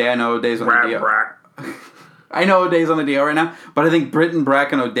 and O'Day. I know O'Day's on the DL. I know O'Day's on the DL right now, but I think Britton,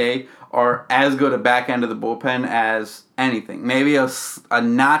 Brack, and O'Day are as good a back end of the bullpen as anything. Maybe a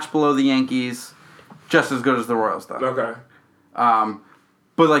notch below the Yankees, just as good as the Royals, though. Okay.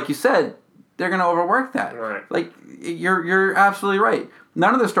 But like you said, they're going to overwork that. Right. Like, you're absolutely right.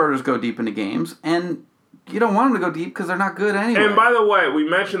 None of the starters go deep into games, and you don't want them to go deep because they're not good anyway. And by the way, we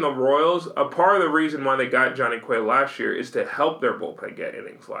mentioned the Royals. A part of the reason why they got Johnny Cueto last year is to help their bullpen get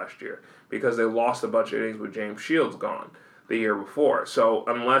innings last year because they lost a bunch of innings with James Shields gone the year before. So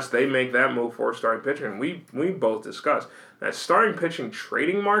unless they make that move for starting pitching, we both discussed that starting pitching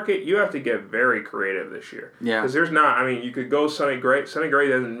trading market, you have to get very creative this year. Yeah. Because there's not, I mean, you could go Sonny Gray. Sonny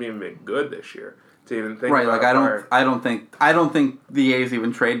Gray hasn't even been good this year to even think right, about like I don't think the A's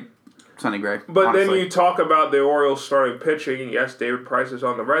even trade Sonny Gray. But honestly. Then you talk about the Orioles starting pitching, and yes, David Price is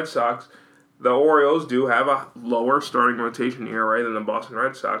on the Red Sox. The Orioles do have a lower starting rotation ERA than the Boston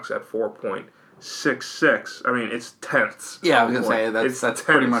Red Sox at 4.66. I mean, it's tenths. Yeah, I was going to say, that's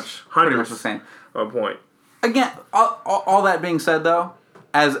pretty much the same. A point. Again, all that being said, though,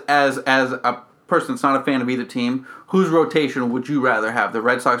 as a person that's not a fan of either team, whose rotation would you rather have? The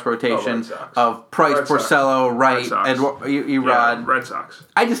Red Sox rotation of Price, Porcello, Wright, Erod. Yeah, Red Sox.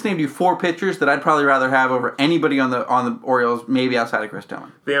 I just named you 4 pitchers that I'd probably rather have over anybody on the Orioles, maybe outside of Chris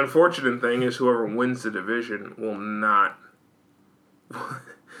Tillman. The unfortunate thing is whoever wins the division will not.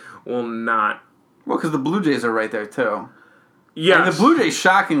 Well, because the Blue Jays are right there too. Yes. And the Blue Jays,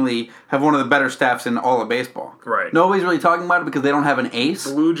 shockingly, have one of the better staffs in all of baseball. Right. Nobody's really talking about it because they don't have an ace.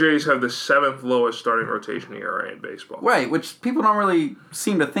 Blue Jays have the 7th lowest starting rotation ERA in baseball. Right, which people don't really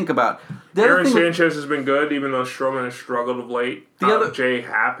seem to think about. Aaron Sanchez has been good, even though Stroman has struggled of late. Jay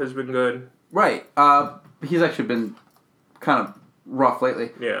Happ has been good. Right. He's actually been kind of rough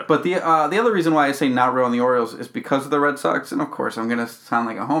lately. Yeah. But the other reason why I say not real on the Orioles is because of the Red Sox. And, of course, I'm going to sound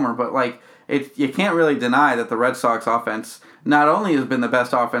like a homer, but, like, you can't really deny that the Red Sox offense not only has been the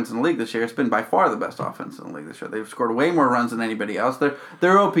best offense in the league this year, it's been by far the best offense in the league this year. They've scored way more runs than anybody else.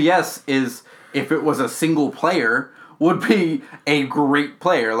 Their OPS is, if it was a single player, would be a great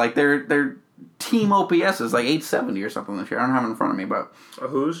player. Like, their team OPS is like 870 or something this year. I don't have it in front of me, but...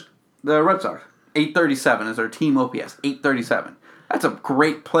 Whose? The Red Sox. 837 is their team OPS. 837. That's a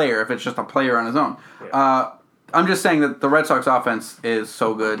great player if it's just a player on his own. Yeah. I'm just saying that the Red Sox offense is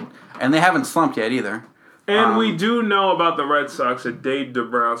so good, and they haven't slumped yet either. And we do know about the Red Sox that Dave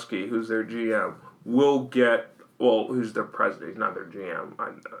Dombrowski, who's their GM, will get, well, who's their president, he's not their GM,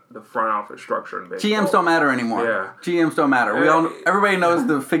 the front office structure in baseball. GMs don't matter anymore. Yeah. GMs don't matter. Everybody knows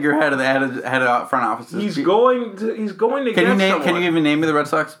the figurehead of the head of front office. He's going to get someone. Can you even name me the Red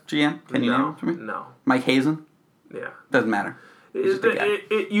Sox GM? Can you name it for me? No. Mike Hazen? Yeah. Doesn't matter.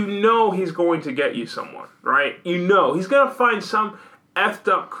 You know he's going to get you someone, right? You know. He's going to find some effed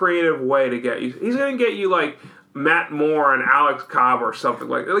up creative way to get you. He's going to get you like Matt Moore and Alex Cobb or something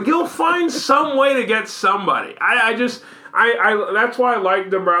like that. Like, he'll find some way to get somebody. I that's why I like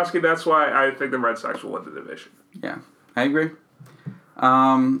Dombrowski. That's why I think the Red Sox will win the division. Yeah, I agree.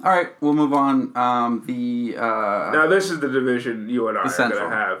 All right, we'll move on. Now this is the division you and I are going to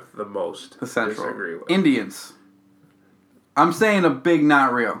have the most disagree with. Indians. I'm saying a big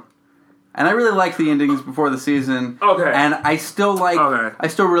not real. And I really liked the Indians before the season. Okay. And I still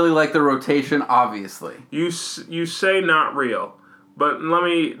really like the rotation, obviously. You say not real, but let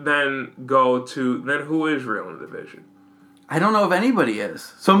me then go to then who is real in the division? I don't know if anybody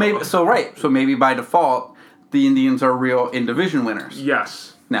is. So maybe by default the Indians are real in division winners.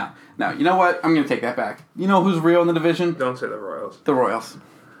 Yes. Now, you know what? I'm going to take that back. You know who's real in the division? Don't say the Royals. The Royals.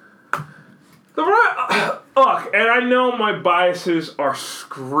 Look, and I know my biases are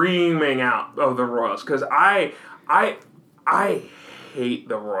screaming out of the Royals because I hate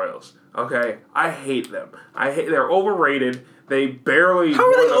the Royals. Okay, I hate them. They're overrated. They barely. How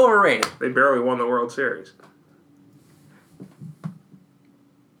are they overrated? They barely won the World Series.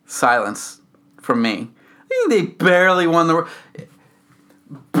 Silence from me. I think they barely won the.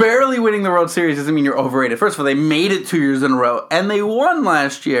 Barely winning the World Series doesn't mean you're overrated. First of all, they made it 2 years in a row, and they won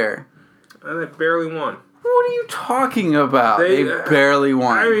last year. And they barely won. What are you talking about? They barely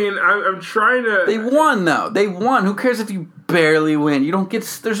won. I mean, I'm trying to... They won, though. They won. Who cares if you barely win? You don't get...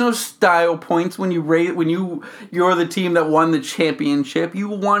 There's no style points when you rate... You're the team that won the championship. You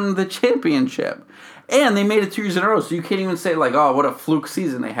won the championship. And they made it 2 years in a row, so you can't even say, like, oh, what a fluke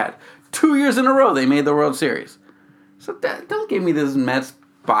season they had. 2 years in a row they made the World Series. So don't give me this Mets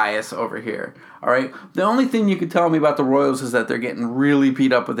bias over here. All right. The only thing you could tell me about the Royals is that they're getting really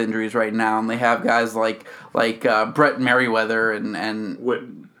beat up with injuries right now, and they have guys like Brett Merriweather and Whit.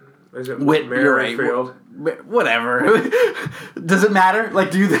 Is it Whit Merrifield? Whatever. Does it matter?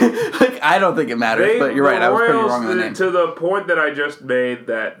 Like, do you like? I don't think it matters. But you're right. I was pretty wrong on the name. To the point that I just made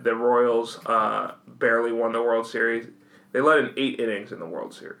that the Royals barely won the World Series. They led in 8 innings in the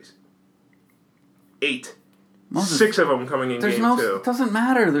World Series. 8. Moses, 6 of them coming in game 2. It doesn't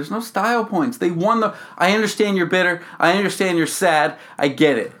matter. There's no style points. They won the... I understand you're bitter. I understand you're sad. I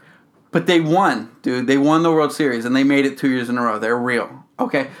get it. But they won, dude. They won the World Series, and they made it 2 years in a row. They're real.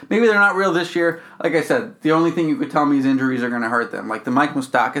 Okay, maybe they're not real this year. Like I said, the only thing you could tell me is injuries are going to hurt them. Like the Mike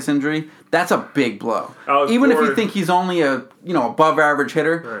Moustakas injury, that's a big blow. Even if you think he's only a above average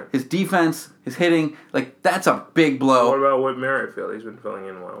hitter, right. His defense, his hitting, like that's a big blow. What about Whit Merrifield? He's been filling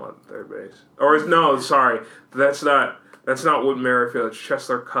in well at third base. That's not Whit Merrifield. It's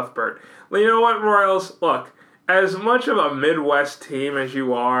Chesler Cuthbert. Well, you know what, Royals? Look, as much of a Midwest team as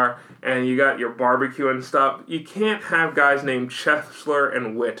you are, and you got your barbecue and stuff, you can't have guys named Chesler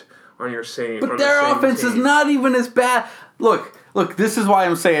and Witt on your same. But their offense is not even as bad. Look. This is why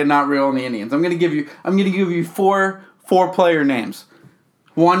I'm saying not real on the Indians. I'm gonna give you four player names: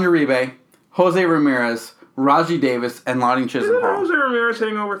 Juan Uribe, Jose Ramirez, Raji Davis, and Lonnie Isn't Chisenhall. Jose Ramirez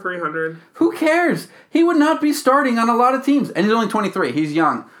hitting over 300? Who cares? He would not be starting on a lot of teams. And he's only 23. He's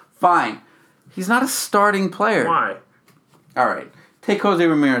young. Fine. He's not a starting player. Why? All right. Take Jose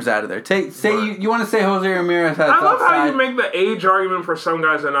Ramirez out of there. You want to say Jose Ramirez has I love how upside? you make the age argument for some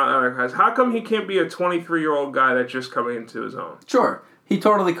guys and not other guys. How come he can't be a 23-year-old guy that's just coming into his own? Sure. He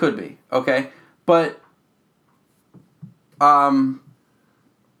totally could be. Okay? But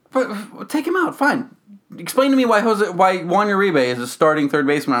take him out. Fine. Explain to me why Juan Uribe is a starting third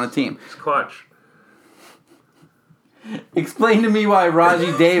baseman on a team. It's clutch. Explain to me why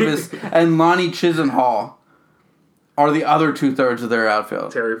Raji Davis and Lonnie Chisenhall are the other 2/3 of their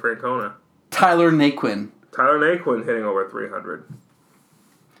outfield. Terry Francona. Tyler Naquin. Tyler Naquin hitting over 300.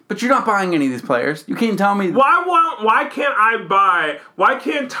 But you're not buying any of these players. You can't tell me... Why can't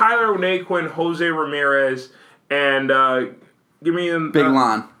Tyler Naquin, Jose Ramirez, and give me...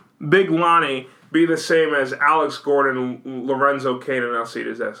 Big Lonnie be the same as Alex Gordon, Lorenzo Cain, and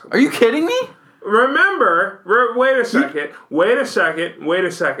Alcides Escobar? Are you kidding me? Remember, wait a second.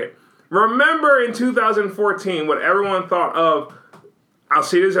 Remember in 2014 what everyone thought of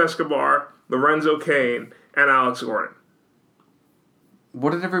Alcides Escobar, Lorenzo Cain, and Alex Gordon.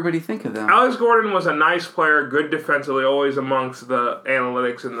 What did everybody think of them? Alex Gordon was a nice player, good defensively, always amongst the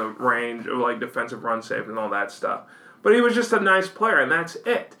analytics and the range of like defensive run saved and all that stuff. But he was just a nice player, and that's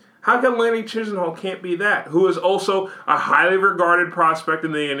it. How come Lanny Chisenhall can't be that? Who is also a highly regarded prospect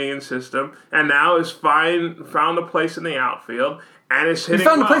in the Indian system, and now is found a place in the outfield, and is hitting. He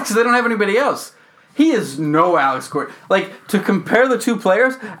found a place because they don't have anybody else. He is no Alex Gordon. Like, to compare the two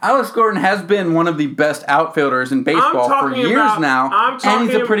players, Alex Gordon has been one of the best outfielders in baseball for years now, and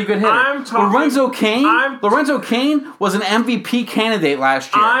he's a pretty good hitter. Lorenzo Cain was an MVP candidate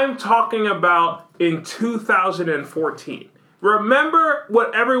last year. I'm talking about in 2014. Remember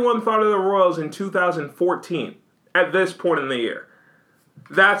what everyone thought of the Royals in 2014 at this point in the year.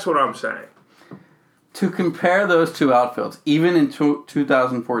 That's what I'm saying. To compare those two outfields, even in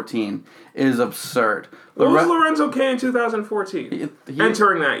 2014, is absurd. What was Lorenzo Cain in 2014?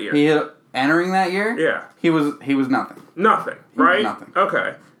 Entering that year. Entering that year? Yeah. He was nothing. Nothing, right? He was nothing.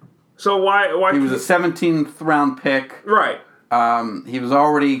 Okay. So why he was a 17th round pick. Right. He was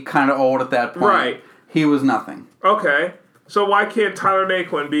already kind of old at that point. Right. He was nothing. Okay. So why can't Tyler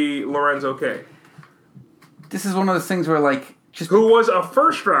Naquin be Lorenzo Cain? This is one of those things where, like... Who was a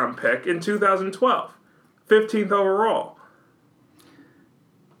first-round pick in 2012. 15th overall.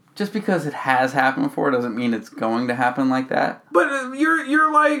 Just because it has happened before doesn't mean it's going to happen like that. But you're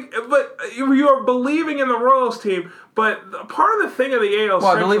believing in the Royals team, but part of the thing of the AL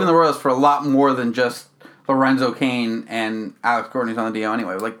Well, I believe in the Royals for a lot more than just Lorenzo Cain and Alex Gordon, who's on the DL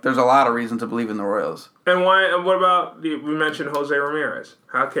anyway. Like, there's a lot of reasons to believe in the Royals. And why? What about, we mentioned Jose Ramirez.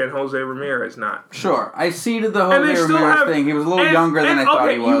 How can Jose Ramirez not? Sure. I ceded the Jose Ramirez thing. He was a little younger than I thought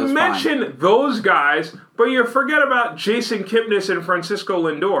he was. You mentioned those guys, but you forget about Jason Kipnis and Francisco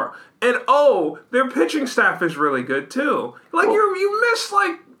Lindor. And, their pitching staff is really good, too. Like, you missed,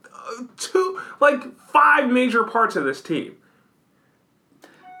 like, 5 major parts of this team.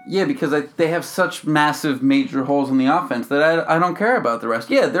 Yeah, because they have such massive major holes in the offense that I don't care about the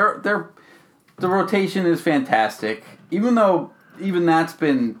rest. Yeah, the rotation is fantastic. Even that's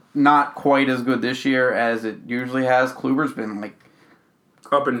been not quite as good this year as it usually has. Kluber's been like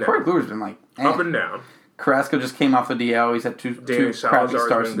up and down. Corey Kluber's been like up and down. Carrasco just came off the DL. He's had two crappy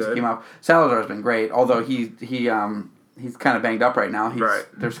starts since he came off. Salazar's been great, although he's kind of banged up right now.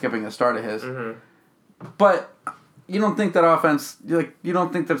 They're skipping a start of his. Mm-hmm. But you don't think that offense, you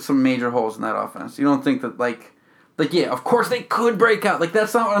don't think there's some major holes in that offense. You don't think that, yeah, of course they could break out. Like,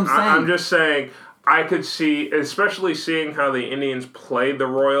 that's not what I'm saying. I'm just saying, I could see, especially seeing how the Indians played the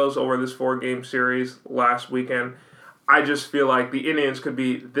Royals over this 4-game series last weekend, I just feel like the Indians could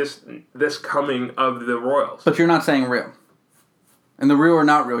be this coming of the Royals. But you're not saying real. And the real or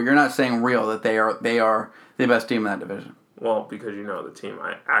not real, you're not saying real that they are the best team in that division. Well, because you know the team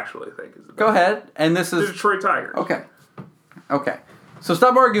I actually think is the best. Go ahead. And this is... The Detroit Tigers. Okay. So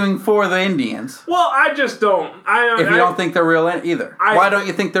stop arguing for the Indians. Well, I just don't. If you don't think they're real either. Why don't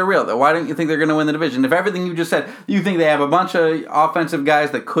you think they're real, though? Why don't you think they're going to win the division? If everything you just said, you think they have a bunch of offensive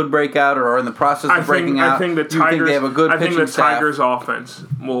guys that could break out or are in the process of breaking out. I think the Tigers, you think they have a good pitching staff. Tigers' offense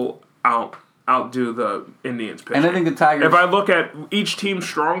will outdo the Indians' pitching. And I think the Tigers... If I look at each team's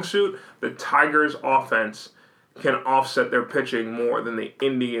strong suit, the Tigers' offense can offset their pitching more than the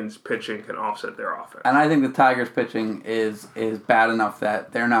Indians' pitching can offset their offense. And I think the Tigers' pitching is bad enough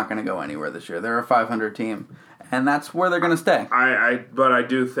that they're not going to go anywhere this year. They're a 500 team, and that's where they're going to stay. But I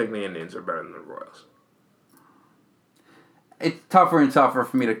do think the Indians are better than the Royals. It's tougher and tougher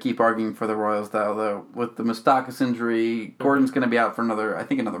for me to keep arguing for the Royals, though. With the Moustakas injury, Gordon's going to be out for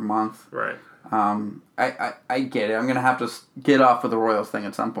another month. Right. I get it. I'm going to have to get off with the Royals thing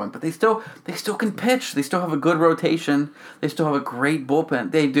at some point. But they still can pitch. They still have a good rotation. They still have a great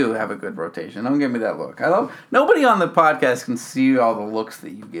bullpen. They do have a good rotation. Don't give me that look. Nobody on the podcast can see all the looks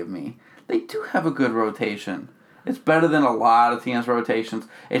that you give me. They do have a good rotation. It's better than a lot of teams' rotations.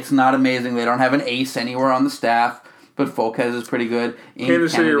 It's not amazing. They don't have an ace anywhere on the staff. But Folquez is pretty good.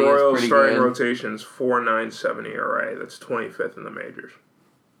 Kansas City Royals starting rotations 4.97 ERA. That's 25th in the majors.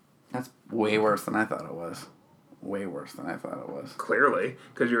 That's way worse than I thought it was. Way worse than I thought it was. Clearly,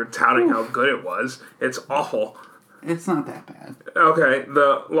 because you were touting how good it was. It's awful. It's not that bad. Okay,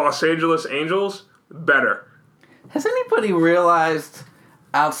 the Los Angeles Angels, better. Has anybody realized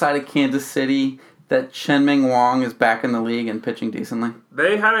outside of Kansas City that Chen-Ming Wong is back in the league and pitching decently?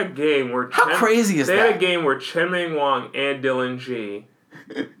 They had a game where... How crazy is that? They had a game where Chen-Ming Wong and Dylan G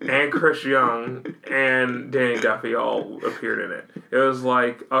and Chris Young and Danny Duffy all appeared in it. It was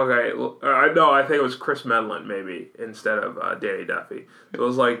like, okay... I think it was Chris Medlin, maybe, instead of Danny Duffy. It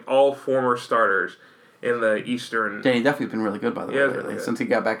was like all former starters in the Eastern... Danny Duffy's been really good, by the way, lately. Since he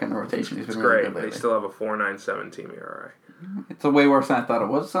got back in the rotation, he's been really good lately. They still have a 4.97 team ERA. It's way worse than I thought it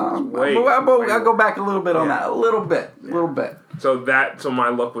was. I'll go back a little bit on that. A little bit. So my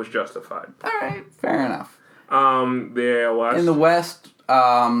look was justified. All right. Fair enough. The AL West. In the West,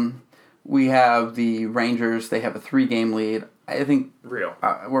 we have the Rangers. They have a 3-game lead. I think... Real.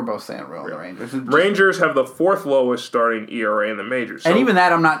 We're both saying real. The Rangers. Rangers have the 4th lowest starting ERA in the majors. And even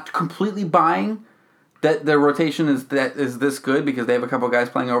that, I'm not completely buying that their rotation is this good because they have a couple guys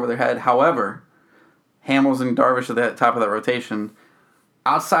playing over their head. However... Hamels and Darvish at the top of that rotation.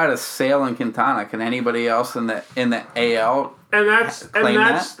 Outside of Sale and Quintana, can anybody else in the AL claim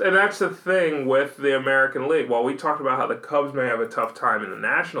that? And that's the thing with the American League. While we talked about how the Cubs may have a tough time in the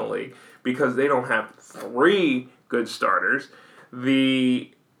National League because they don't have 3 good starters,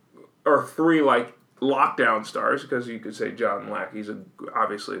 or 3 like lockdown stars, because you could say John Lackey's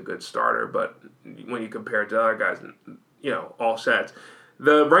obviously a good starter, but when you compare it to other guys, all sets.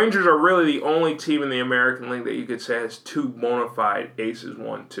 The Rangers are really the only team in the American League that you could say has 2 bona fide aces,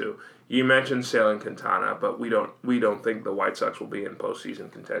 1-2. You mentioned Sale and Quintana, but we don't think the White Sox will be in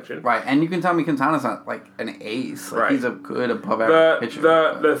postseason contention. Right, and you can tell me Quintana's not like an ace. Like, right. He's a good above average pitcher.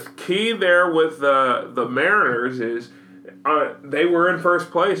 The key there with the Mariners is they were in first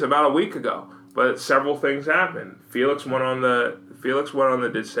place about a week ago, but several things happened. Felix went on the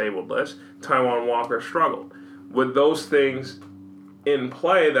disabled list. Taijuan Walker struggled. With those things in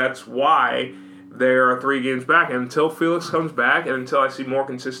play, that's why they are 3 games back. And until Felix comes back, and until I see more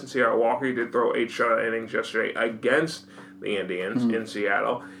consistency out of Walker, he did throw 8 shutout innings yesterday against the Indians in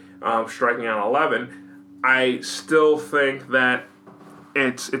Seattle, striking out 11. I still think that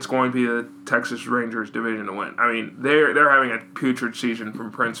it's going to be the Texas Rangers division to win. I mean, they're having a putrid season from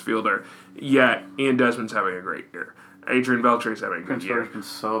Prince Fielder, yet Ian Desmond's having a great year. Adrian Beltre's having a good year. Prince Fielder's been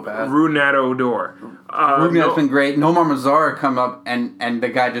so bad. Rougned Odor. Rougned's been great. Nomar Mazara come up, and the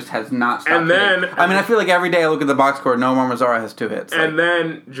guy just has not stopped hitting. I feel like every day I look at the box score, Nomar Mazara has 2 hits. And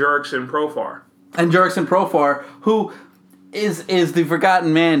then Jurickson Profar. And Jurickson Profar, who is the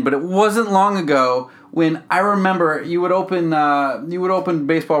forgotten man, but it wasn't long ago when I remember you would open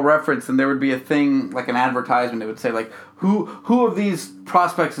Baseball Reference and there would be a thing like an advertisement. It would say like who of these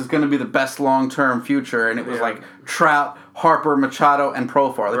prospects is going to be the best long-term future, and it was like Trout, Harper, Machado, and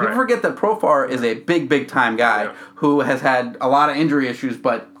Profar. Like, people forget that Profar is a big time guy who has had a lot of injury issues,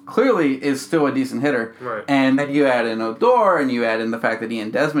 but clearly is still a decent hitter. Right. And then you add in Odor, and you add in the fact that Ian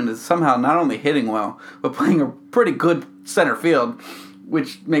Desmond is somehow not only hitting well, but playing a pretty good center field,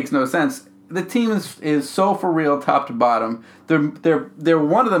 which makes no sense. The team is so for real, top to bottom. They're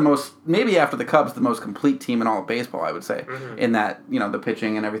one of the most, maybe after the Cubs, the most complete team in all of baseball, I would say, in that, the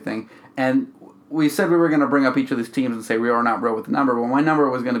pitching and everything. And we said we were going to bring up each of these teams and say real or not real with the number. Well, my number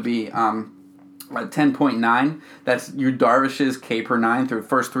was going to be 10.9. That's your Darvish's K per 9 through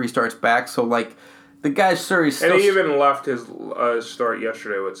first 3 starts back. So, like, the guy's sure he's still... And he even left his start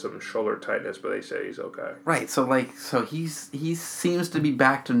yesterday with some shoulder tightness, but they say he's okay. Right, so he seems to be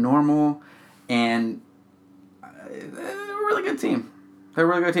back to normal, and they're a really good team. They're a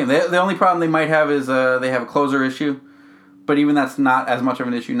really good team. The only problem they might have is they have a closer issue, but even that's not as much of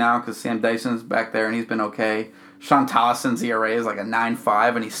an issue now because Sam Dyson's back there, and he's been okay. Sean Tollison's ERA is like a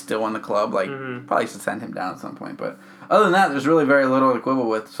 9.5, and he's still in the club. Like, probably should send him down at some point. But other than that, there's really very little to quibble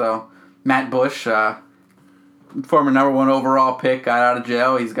with. So, Matt Bush, former number 1 overall pick, got out of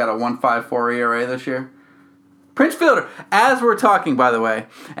jail. He's got a 1.54 ERA this year. Prince Fielder, as we're talking, by the way,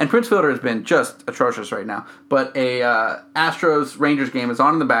 and Prince Fielder has been just atrocious right now, but a Astros-Rangers game is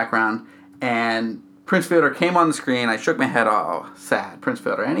on in the background, and Prince Fielder came on the screen. I shook my head. Oh, sad, Prince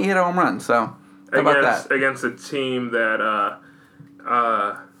Fielder. And he hit a home run, so how about that? Against a team that,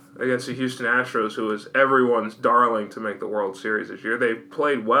 against the Houston Astros, who was everyone's darling to make the World Series this year. They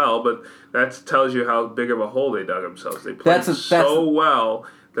played well, but that tells you how big of a hole they dug themselves. They played so well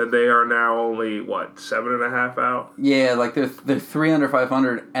that they are now only, 7.5 out? Yeah, like they're 3 under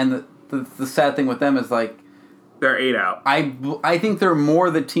 500, and the sad thing with them is like they're 8 out. I think they're more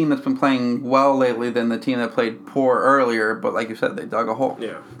the team that's been playing well lately than the team that played poor earlier. But like you said, they dug a hole.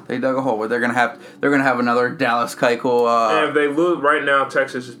 Yeah, they dug a hole where they're gonna have another Dallas Keuchel. And if they lose right now,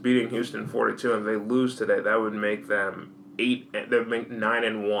 Texas is beating Houston 42. And if they lose today, that would make them 8. They would make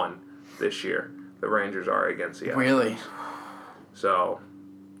 9-1 this year. The Rangers are against the Astros. Really? So.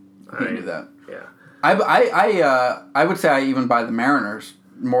 I can do that. Yeah. I would say I even buy the Mariners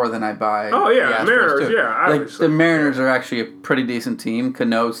more than I buy. Oh yeah, the Astros Mariners. too. Yeah, obviously. The Mariners are actually a pretty decent team.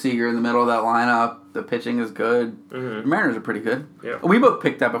 Cano, Seager in the middle of that lineup. The pitching is good. Mm-hmm. The Mariners are pretty good. Yeah. We both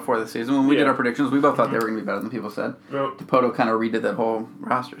picked that before the season when we did our predictions. We both thought they were going to be better than people said. Yep. Dipoto kind of redid that whole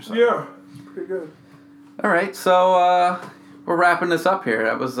roster. So. Yeah, pretty good. All right, so we're wrapping this up here.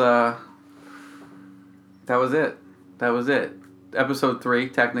 That was it. That was it. Episode 3,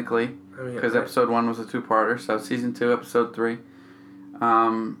 technically, because episode 1 was a 2-parter, so season 2, episode 3.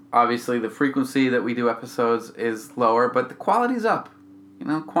 Obviously, the frequency that we do episodes is lower, but the quality's up. You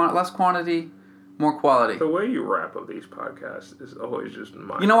know, less quantity, more quality. The way you wrap up these podcasts is always just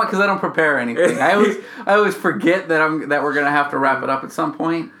mine. You know what? Because I don't prepare anything. I always forget that we're gonna have to wrap it up at some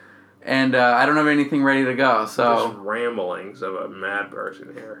point, and I don't have anything ready to go. So just ramblings of a mad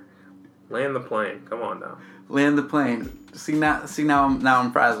person here. Land the plane. Come on now. Land the plane. See now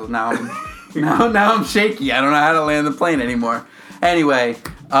I'm frazzled. Now I'm shaky. I don't know how to land the plane anymore. Anyway,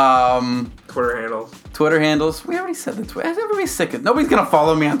 Twitter handles. We already said the Twitter. Everybody's sick of. Nobody's gonna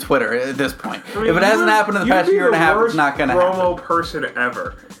follow me on Twitter at this point. I mean, if it hasn't happened in the past year and a half, it's not gonna happen. Promo person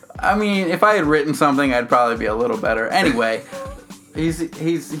ever. I mean, if I had written something, I'd probably be a little better. Anyway,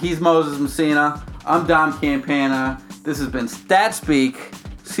 he's Moses Messina. I'm Dom Campana. This has been Stat Speak,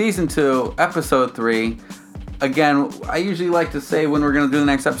 Season 2, Episode 3. Again, I usually like to say when we're going to do the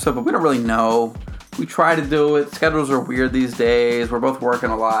next episode, but we don't really know. We try to do it. Schedules are weird these days. We're both working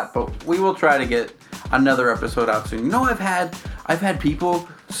a lot, but we will try to get another episode out soon. You know, I've had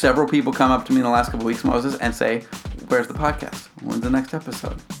several people come up to me in the last couple weeks, Moses, and say, "Where's the podcast? When's the next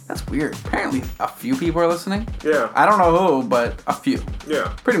episode?" That's weird. Apparently, a few people are listening. Yeah. I don't know who, but a few.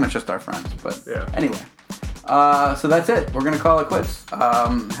 Yeah. Pretty much just our friends, but yeah. Anyway. So that's it. We're going to call it quits.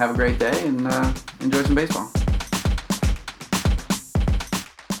 Have a great day and enjoy some baseball.